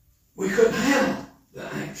 We couldn't handle the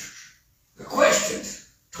answers. The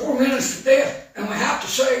questions torment us to death, and we have to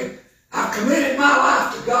say, I've committed my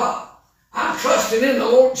life to God. I'm trusting in the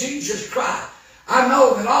Lord Jesus Christ. I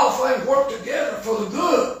know that all things work together for the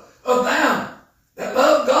good of them that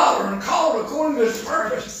love God and are called according to his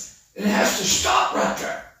purpose. And it has to stop right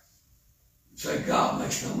there. Say, God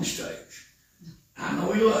makes no mistakes. I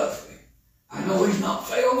know he loves me. I know he's not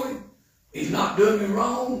failed me. He's not doing me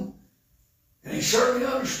wrong. And he certainly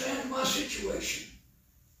understands my situation.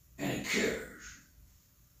 And he cares.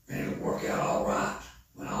 And it'll work out all right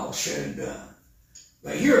when all's said and done.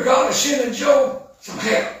 But here God is sending Job some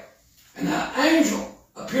help. And the angel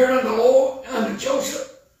appeared unto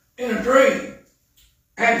Joseph in a dream.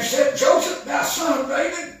 And said, Joseph, thou son of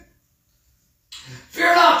David,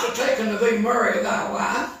 fear not to take unto thee Mary thy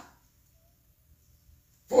wife,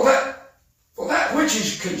 for that which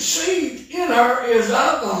is conceived in her is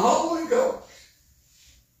of the Holy Ghost.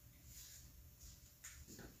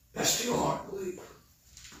 That's still hard to believe.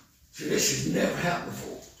 See, this has never happened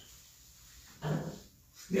before.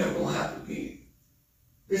 It's never going to happen again.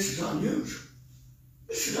 This is unusual.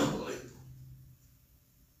 This is unbelievable.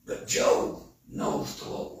 But Job knows the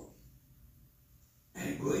Lord. And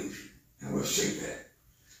he believes him. And we'll see that.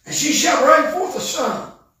 And she shall bring forth a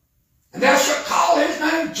son. And thou shalt call his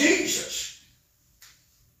name Jesus.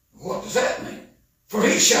 What does that mean?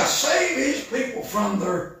 shall save his people from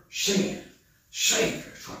their sin.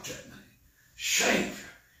 Savior is what that means. Savior.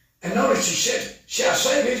 And notice he says, shall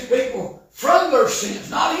save his people from their sins.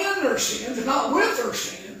 Not in their sins, and not with their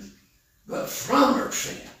sins, but from their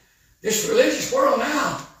sin. This religious world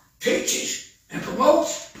now teaches and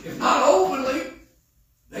promotes, if not openly,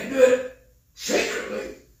 they do it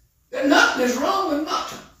secretly, that nothing is wrong with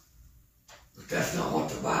nothing. But that's not what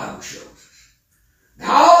the Bible shows us.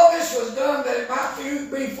 Now all this was done that it might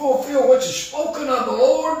be fulfilled which is spoken of the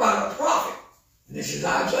Lord by the prophet. And this is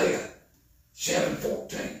Isaiah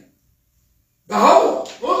 7:14.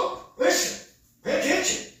 Behold, look, listen, pay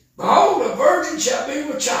attention. Behold, a virgin shall be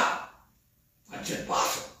with child. That's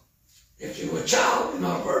impossible. If you're a child, you're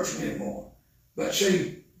not a virgin anymore. But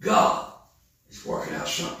see, God is working out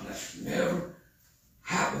something that's never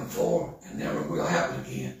happened before and never will happen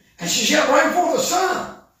again. And she shall bring forth a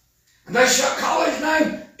son, and they shall call his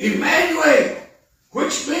name Emmanuel,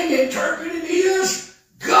 which being interpreted is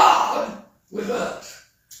God with us.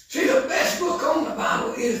 See, the best book on the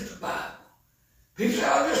Bible is the Bible. People say,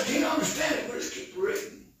 I just can't understand it, but just keep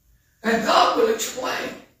reading. And God will explain.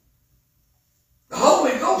 The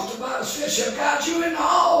Holy Ghost, the Bible says, shall guide you into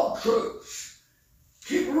all truths.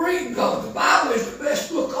 Keep reading, because the Bible is the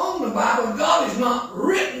best book on the Bible, and God is not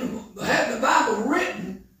had the Bible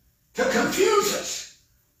written to confuse us.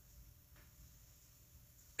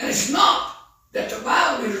 And it's not that the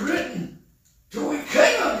Bible is written so we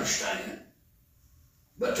can't understand,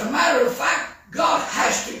 but the matter of fact, God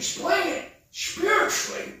has to explain it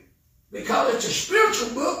spiritually, because it's a spiritual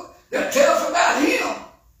book that tells about Him.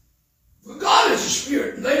 For God is a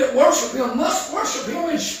spirit, and they that worship Him must worship Him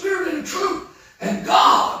in spirit and in truth. And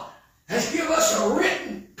God has given us a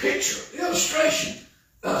written picture, illustration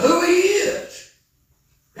of who He is,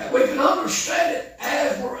 that we can understand it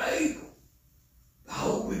as we're able. The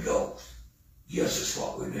Holy Ghost gives us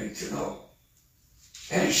what we need to know.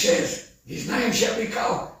 And He says, His name shall be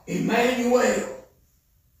called Emmanuel,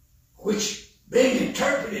 which being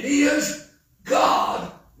interpreted is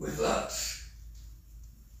God with us.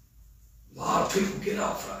 A lot of people get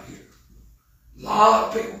off right here. A lot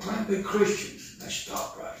of people claim to be Christians, and they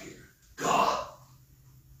stop right here. God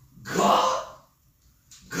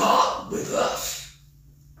with us.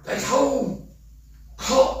 They hold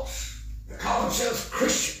cults. They call themselves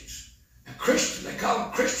Christians. And Christian, they call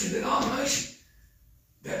them Christian denomination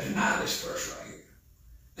that deny this verse right here.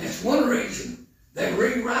 And it's one reason they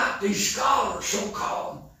rewrite, these scholars,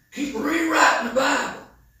 so-called, keep rewriting the Bible,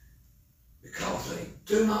 because they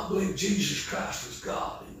do not believe Jesus Christ is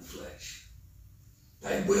God in the flesh.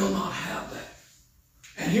 They will not have that.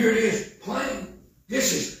 And here it is, plain.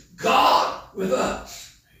 This is God with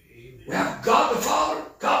us. Amen. We have God the Father,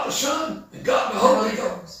 God the Son, and God the Holy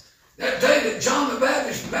Ghost. That day that John the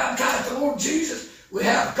Baptist baptized the Lord Jesus, we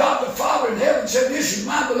have God the Father in heaven said, this is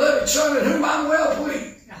my beloved Son in whom I'm well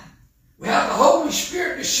pleased. We have the Holy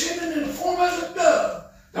Spirit descending in the form as a dove.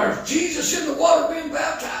 There's Jesus in the water being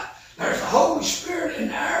baptized. There's the Holy Spirit in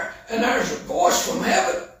there, and there's a voice from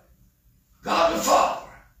heaven, God the Father.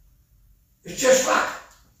 It's just like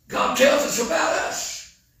God tells us about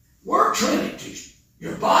us. We're trinities.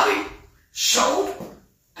 Your body, soul,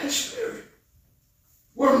 and spirit.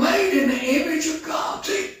 We're made in the image of God.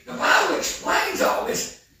 See, the Bible explains all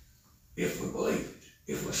this if we believe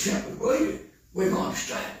it. If we simply believe it, we're going to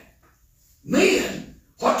understand it. Men,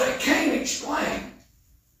 what they can't explain,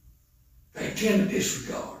 they tend to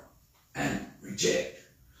disregard and reject.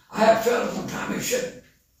 I had a fellow one time, he said,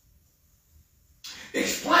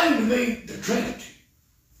 explain to me the Trinity.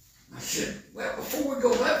 I said, well, before we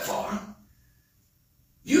go that far,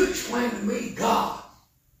 you explain to me God.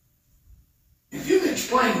 If you can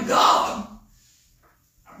explain God,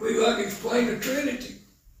 I believe I can explain the Trinity.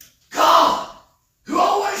 God, who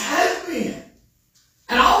always has been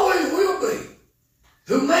and always will be,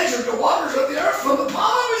 who measured the waters of the earth from the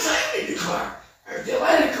palm of His hand, He declared. There's the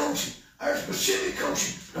Atlantic Ocean, there's the Pacific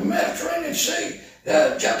Ocean, the Mediterranean Sea,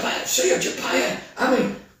 the Sea of Japan,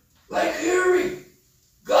 Lake Erie.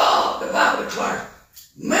 God, the Bible declares,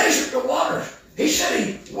 measured the waters. He said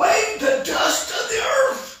He weighed the dust of the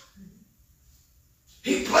earth.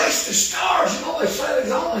 He placed the stars. You know, they say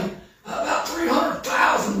there's only about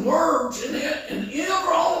 300,000 words in it, and in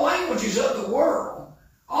over all the languages of the world.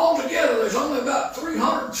 Altogether, there's only about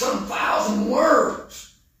 300-some thousand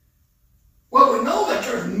words. Well, we know that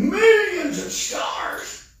there's millions of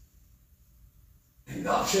stars. And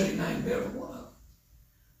God said He named every one of them.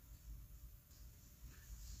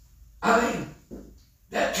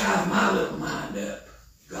 That ties my little mind up.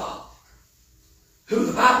 God, who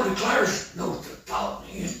the Bible declares knows the thought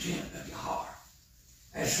and the intent of your heart.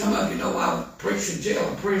 As some of you know, I preached in jail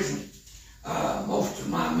and prison most of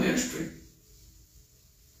my ministry.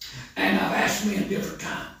 And I've asked men different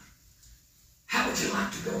times, how would you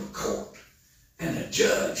like to go to court and the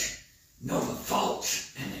judge know the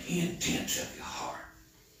thoughts and the intents of your heart?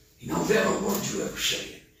 He knows every word you ever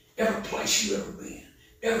said, every place you ever been,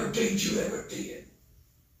 every deed you ever did.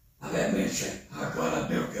 I've had men say, oh God,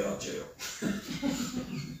 I'd never get out of jail.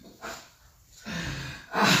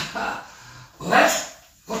 Well, that's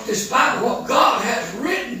what this Bible, what God has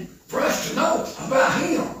written for us to know about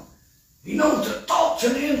Him. He knows the thoughts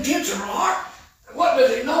and the intents of our heart. What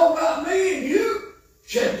does He know about me and you?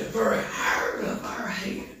 He said the very hairs of our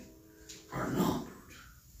head are numbered.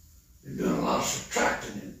 They're doing a lot of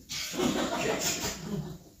subtracting in some cases.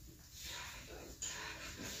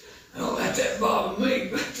 I don't let that bother me,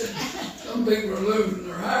 but some people are losing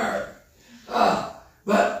their hair.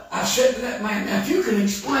 But I said to that man, now if you can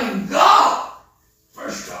explain God,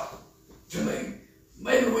 first off, to me,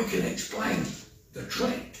 maybe we can explain the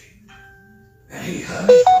Trinity. And he hushed.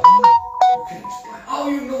 You can explain. All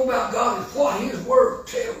you know about God is what His Word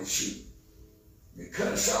tells you. You cut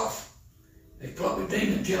us off. They probably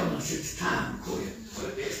demon telling us it's time to quit. Well,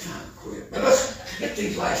 it is time to quit. But let's get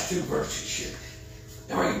these last two verses here.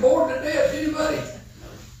 Now, are you bored to death? Anybody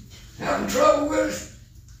having trouble with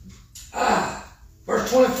us?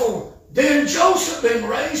 Verse 24. Then Joseph, being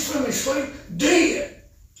raised from his sleep, did.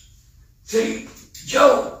 See,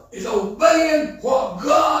 Job is obeying what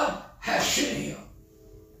God has sent him.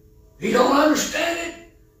 He don't understand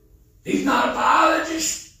it. He's not a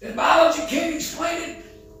biologist, and biology can't explain it.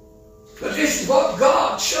 But this is what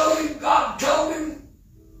God showed him. God told him.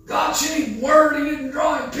 God sent him word. He didn't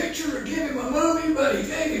draw him pictures or give him a movie, but He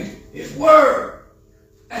gave him His word.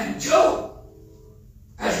 And Job,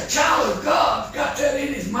 as a child of God, got that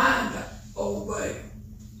in his mind to obey.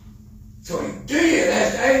 So he did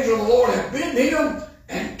as the angel of the Lord had bidden him,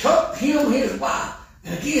 and took him his wife.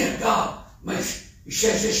 And again, God He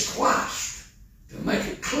says this twice to make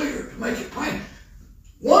it clear, to make it plain.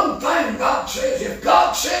 One thing God says, if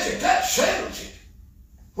God says it, that settles it.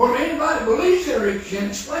 Whether anybody believes it or can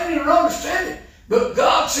explain it or understand it. But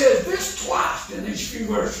God says this twice in these few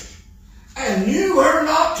verses. And knew her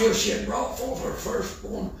not till she had brought forth her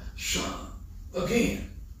firstborn son. Again,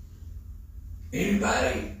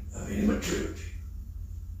 anybody of any maturity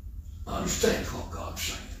understands what God's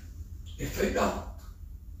saying. If they don't,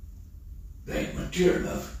 they ain't mature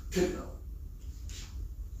enough to know.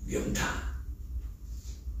 Give them time.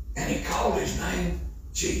 And He called His name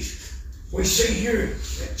Jesus. We see here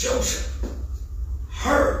that Joseph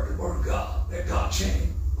heard the word of God that God sent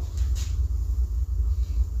him.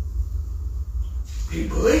 He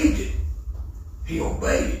believed it. He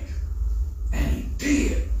obeyed it. And he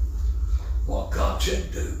did what God said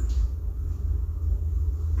to do.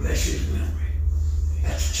 Bless His memory.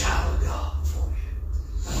 That's a child of God for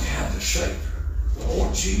you. And we have the Savior, the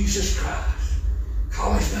Lord Jesus Christ.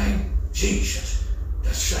 Call His name Jesus,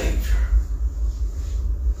 the Savior.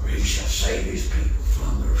 For He shall save His people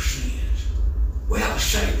from their sins. We have a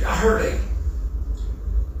Savior. I heard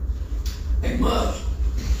a Muslim.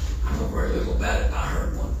 I know very little about it, but I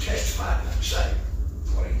heard one testify to him say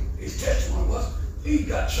what his testimony was. He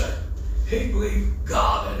got saved. He believed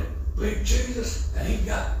God and believed Jesus, and he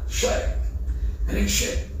got saved. And he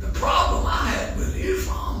said, the problem I had with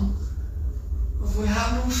Islam was we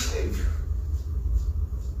have no Savior.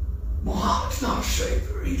 Muhammad's not a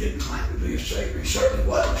Savior. He didn't claim to be a Savior. He certainly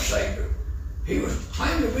wasn't a Savior. He was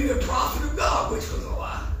claimed to be a prophet of God, which was a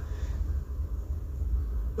lie.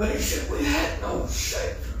 But he said we had no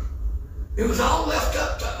Savior. It was all left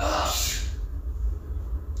up to us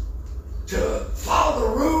to follow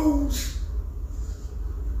the rules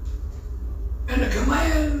and the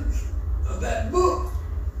commands of that book.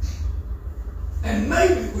 And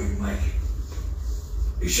maybe we'd make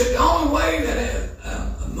it. He said the only way that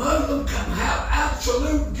a Muslim can have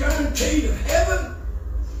absolute guarantee of heaven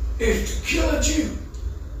is to kill a Jew.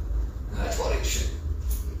 That's what he said.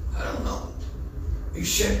 I don't know. He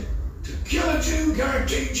said to kill a Jew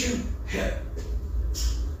guaranteed you heaven.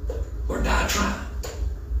 Or die trying.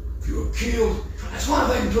 If you were killed, that's why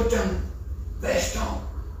they put them vests on.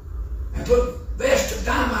 And put vests of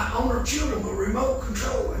dynamite on their children with remote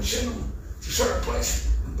control and send them to certain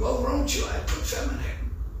places and blow their own children and put them in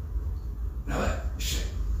heaven. Now that, you see,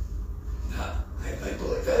 now, they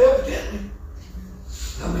believe that evidently.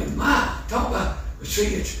 I mean, talk about, but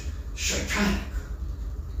see, it's satanic.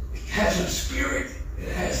 It has a spirit, it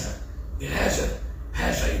has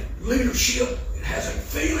a leadership, it has a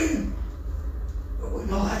feeling, but we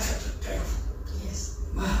know that's of the devil. Yes.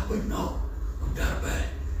 We know, no doubt about it.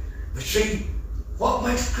 But see, what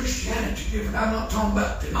makes Christianity different? I'm not talking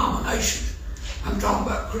about denominations. I'm talking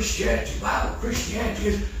about Christianity. Bible Christianity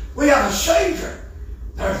is we have a Savior.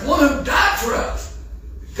 There's one who died for us.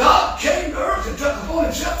 God came to earth and took upon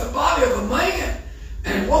himself the body of a man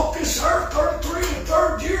and walked this earth 33 and a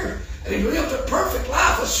third year. And he lived a perfect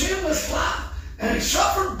life, a sinless life. And he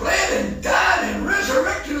suffered, bled, and died, and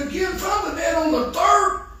resurrected again from the dead on the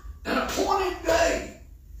third and appointed day.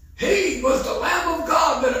 He was the Lamb of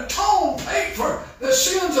God that atoned, paid for the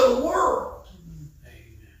sins of the world.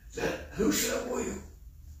 Amen. That whosoever will.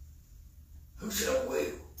 Whosoever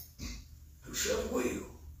will. Whosoever will.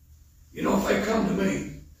 You know, if they come to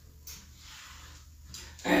me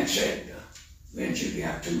and said, me and Judy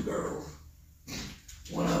have two girls.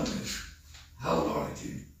 One of them is, how old are they,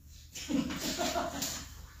 Judy?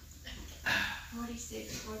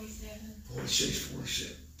 46, 47. 46,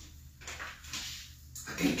 47.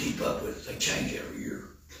 I can't keep up with it. They change every year.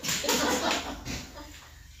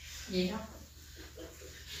 Yeah.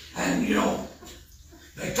 And, you know,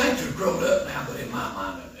 they think they're grown up now, but in my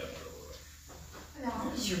mind, they'll never grow up.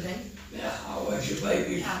 No, it's your baby. Yeah, always your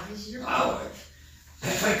baby. Always your baby. Always.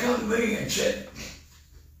 If they come to me and said,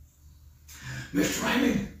 Mr.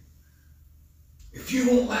 Ramey, if you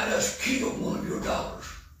won't let us kill one of your daughters,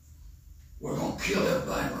 we're going to kill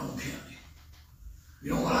everybody in Rome County. You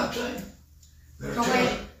know what I'd say? Go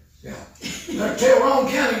ahead. Yeah. Better tell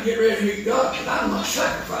Rome County to get ready to eat God, because I'm not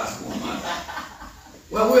sacrificing one of mine.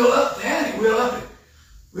 Well, we'll up the ante. We'll up it.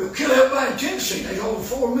 We'll kill everybody in Tennessee. There's over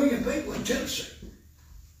 4 million people in Tennessee.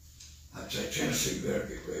 I'd say, Tennessee, better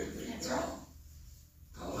get ready to eat That's God. right.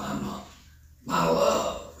 Because I'm not. My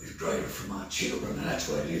love is greater for my children, and that's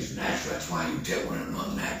what it is natural. That's why you can tell we're in an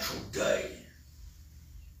unnatural day.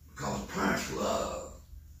 Because parents love.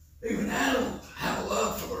 Even animals have a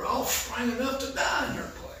love for their offspring enough to die in their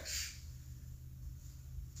place.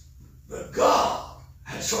 But God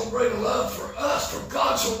had so great a love for us, for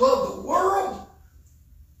God so loved the world,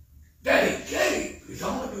 that he gave his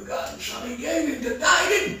only begotten Son. He gave him to die. He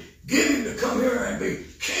didn't give him to come here and be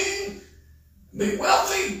king, be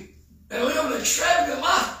wealthy, and live an extravagant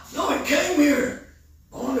life. No, he came here,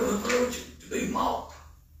 born of a virgin, to be mocked,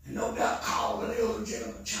 and no doubt called an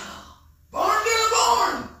illegitimate child. Born to the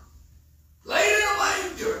barn, laid in a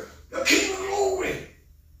manger, the King of glory.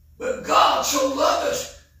 But God so loved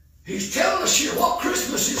us, he's telling us here what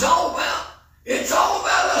Christmas is all about. It's all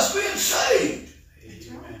about us being saved.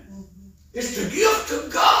 Amen. It's the gift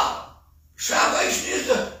of God. Salvation is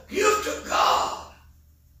the gift of God.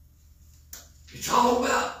 It's all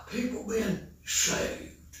about people being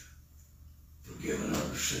saved, forgiven of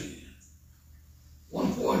their sin.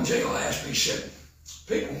 One boy in jail asked me, he said,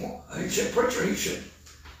 preacher, he said,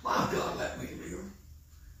 my God, let me live.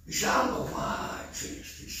 He said, I don't know why I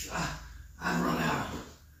exist. He said, I've run out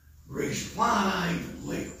of reason. Why I even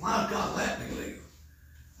live? Why God let me live?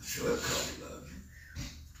 I said, well, because he loves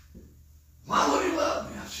you. Why would he love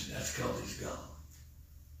me? I said, that's because he's God.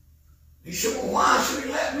 He said, well, why should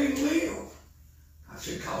he let me live? I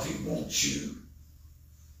said, because he wants you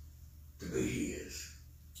to be his.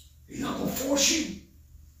 He's not going to force you.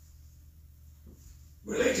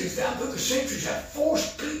 Religions down through the centuries have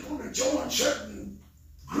forced people to join certain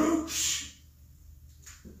groups.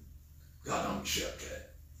 God don't accept that.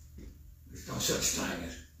 There's no such thing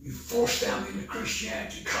as you force them into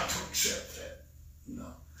Christianity. God don't accept that. No.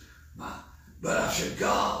 But I said,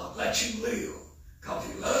 God lets you live because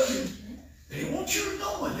he loves you. And he wants you to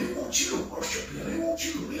know him. He wants you to worship him. He wants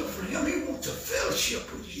you to live for him. He wants a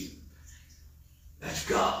fellowship with you. That's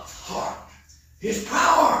God's heart. His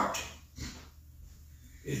priority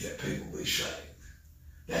is that people be saved.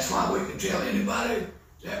 That's why we can tell anybody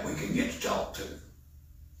that we can get to talk to.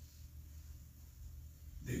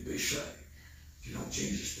 They'd be saved. You know,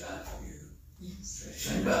 Jesus died for you. Yes.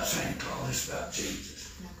 It's ain't about Santa Claus, it's about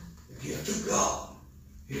Jesus. The gift of God.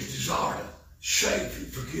 His desire to save you,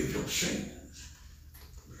 forgive your sins.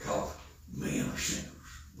 Because men are sinners,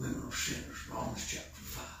 women are sinners. Romans chapter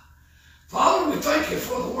 5. Father, we thank you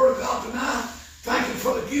for the word of God tonight. Thank you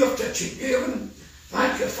for the gift that you've given.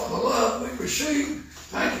 Thank you for the love we've received.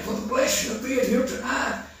 Thank you for the blessing of being here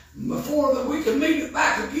tonight. Before that we can meet it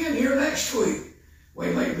back again here next week, we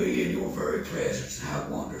may be in your very presence. And how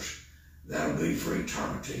wondrous that'll be for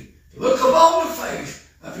eternity. To look upon the face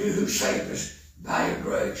of you who saved us by your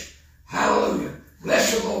grace. Hallelujah.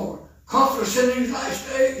 Bless the Lord. Comfort us in these last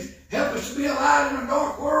days. Help us to be a light in a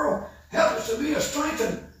dark world. Help us to be a strength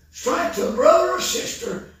to a brother or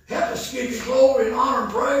sister. Help us to give you glory and honor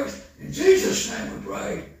and praise. In Jesus' name we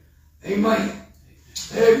pray. Amen.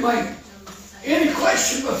 Amen. Any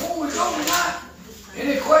question before we go tonight?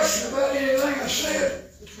 Any question about anything I said?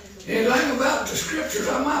 Anything about the scriptures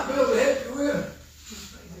I might be able to help you with?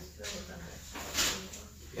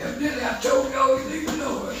 Evidently, I told y'all you need to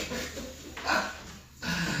know it.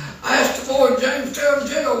 I asked the boy in Jamestown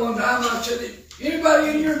jail one time, I said, anybody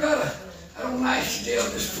in here got a, I don't nice jail,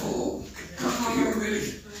 this fool come here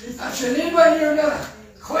really. I said, anybody in here got a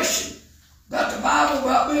question about the Bible,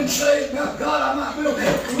 about being saved, about God, I might be able to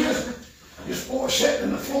help you with? This boy sitting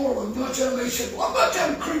on the floor with a bunch of them, he said, what about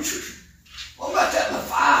them creatures? What about that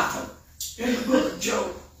Leviathan in the book of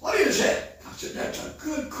Job? What is that? I said, that's a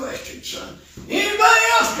good question, son. Anybody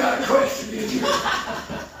else got a question in here?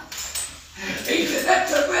 He said,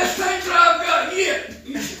 that's the best thing that I've got yet.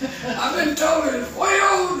 He said, I've been told there's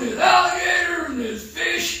whales, there's alligators, and there's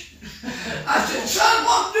fish. I said, son,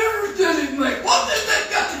 what difference does it make? What does that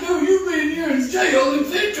got to do with you being here in jail in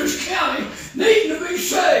Citrus County needing to be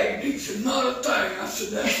saved? He said, not a thing. I said,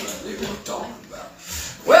 that's what they were talking about.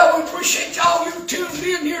 Well, we appreciate y'all you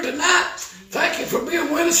tuning in here tonight. Thank you for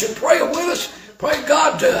being with us and praying with us. Pray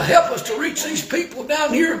God to help us to reach these people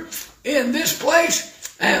down here in this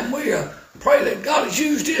place. And we pray that God has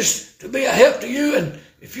used this to be a help to you. And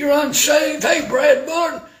if you're unsaved, hey, Brad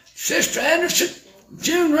Bullard, Sister Anderson,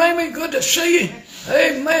 June Ramey, good to see you.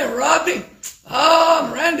 Amen, Rodney.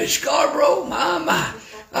 Randy Scarborough, my.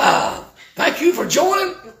 Thank you for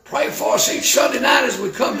joining. Pray for us each Sunday night as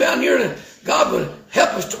we come down here, and God would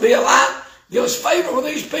help us to be a light. Give us favor with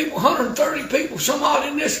these people, 130 people, some odd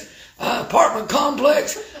in this apartment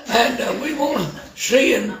complex, and we want to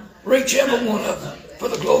see and reach every one of them for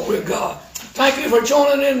the glory of God. Thank you for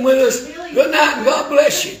joining in with us. Good night, and God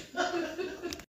bless you.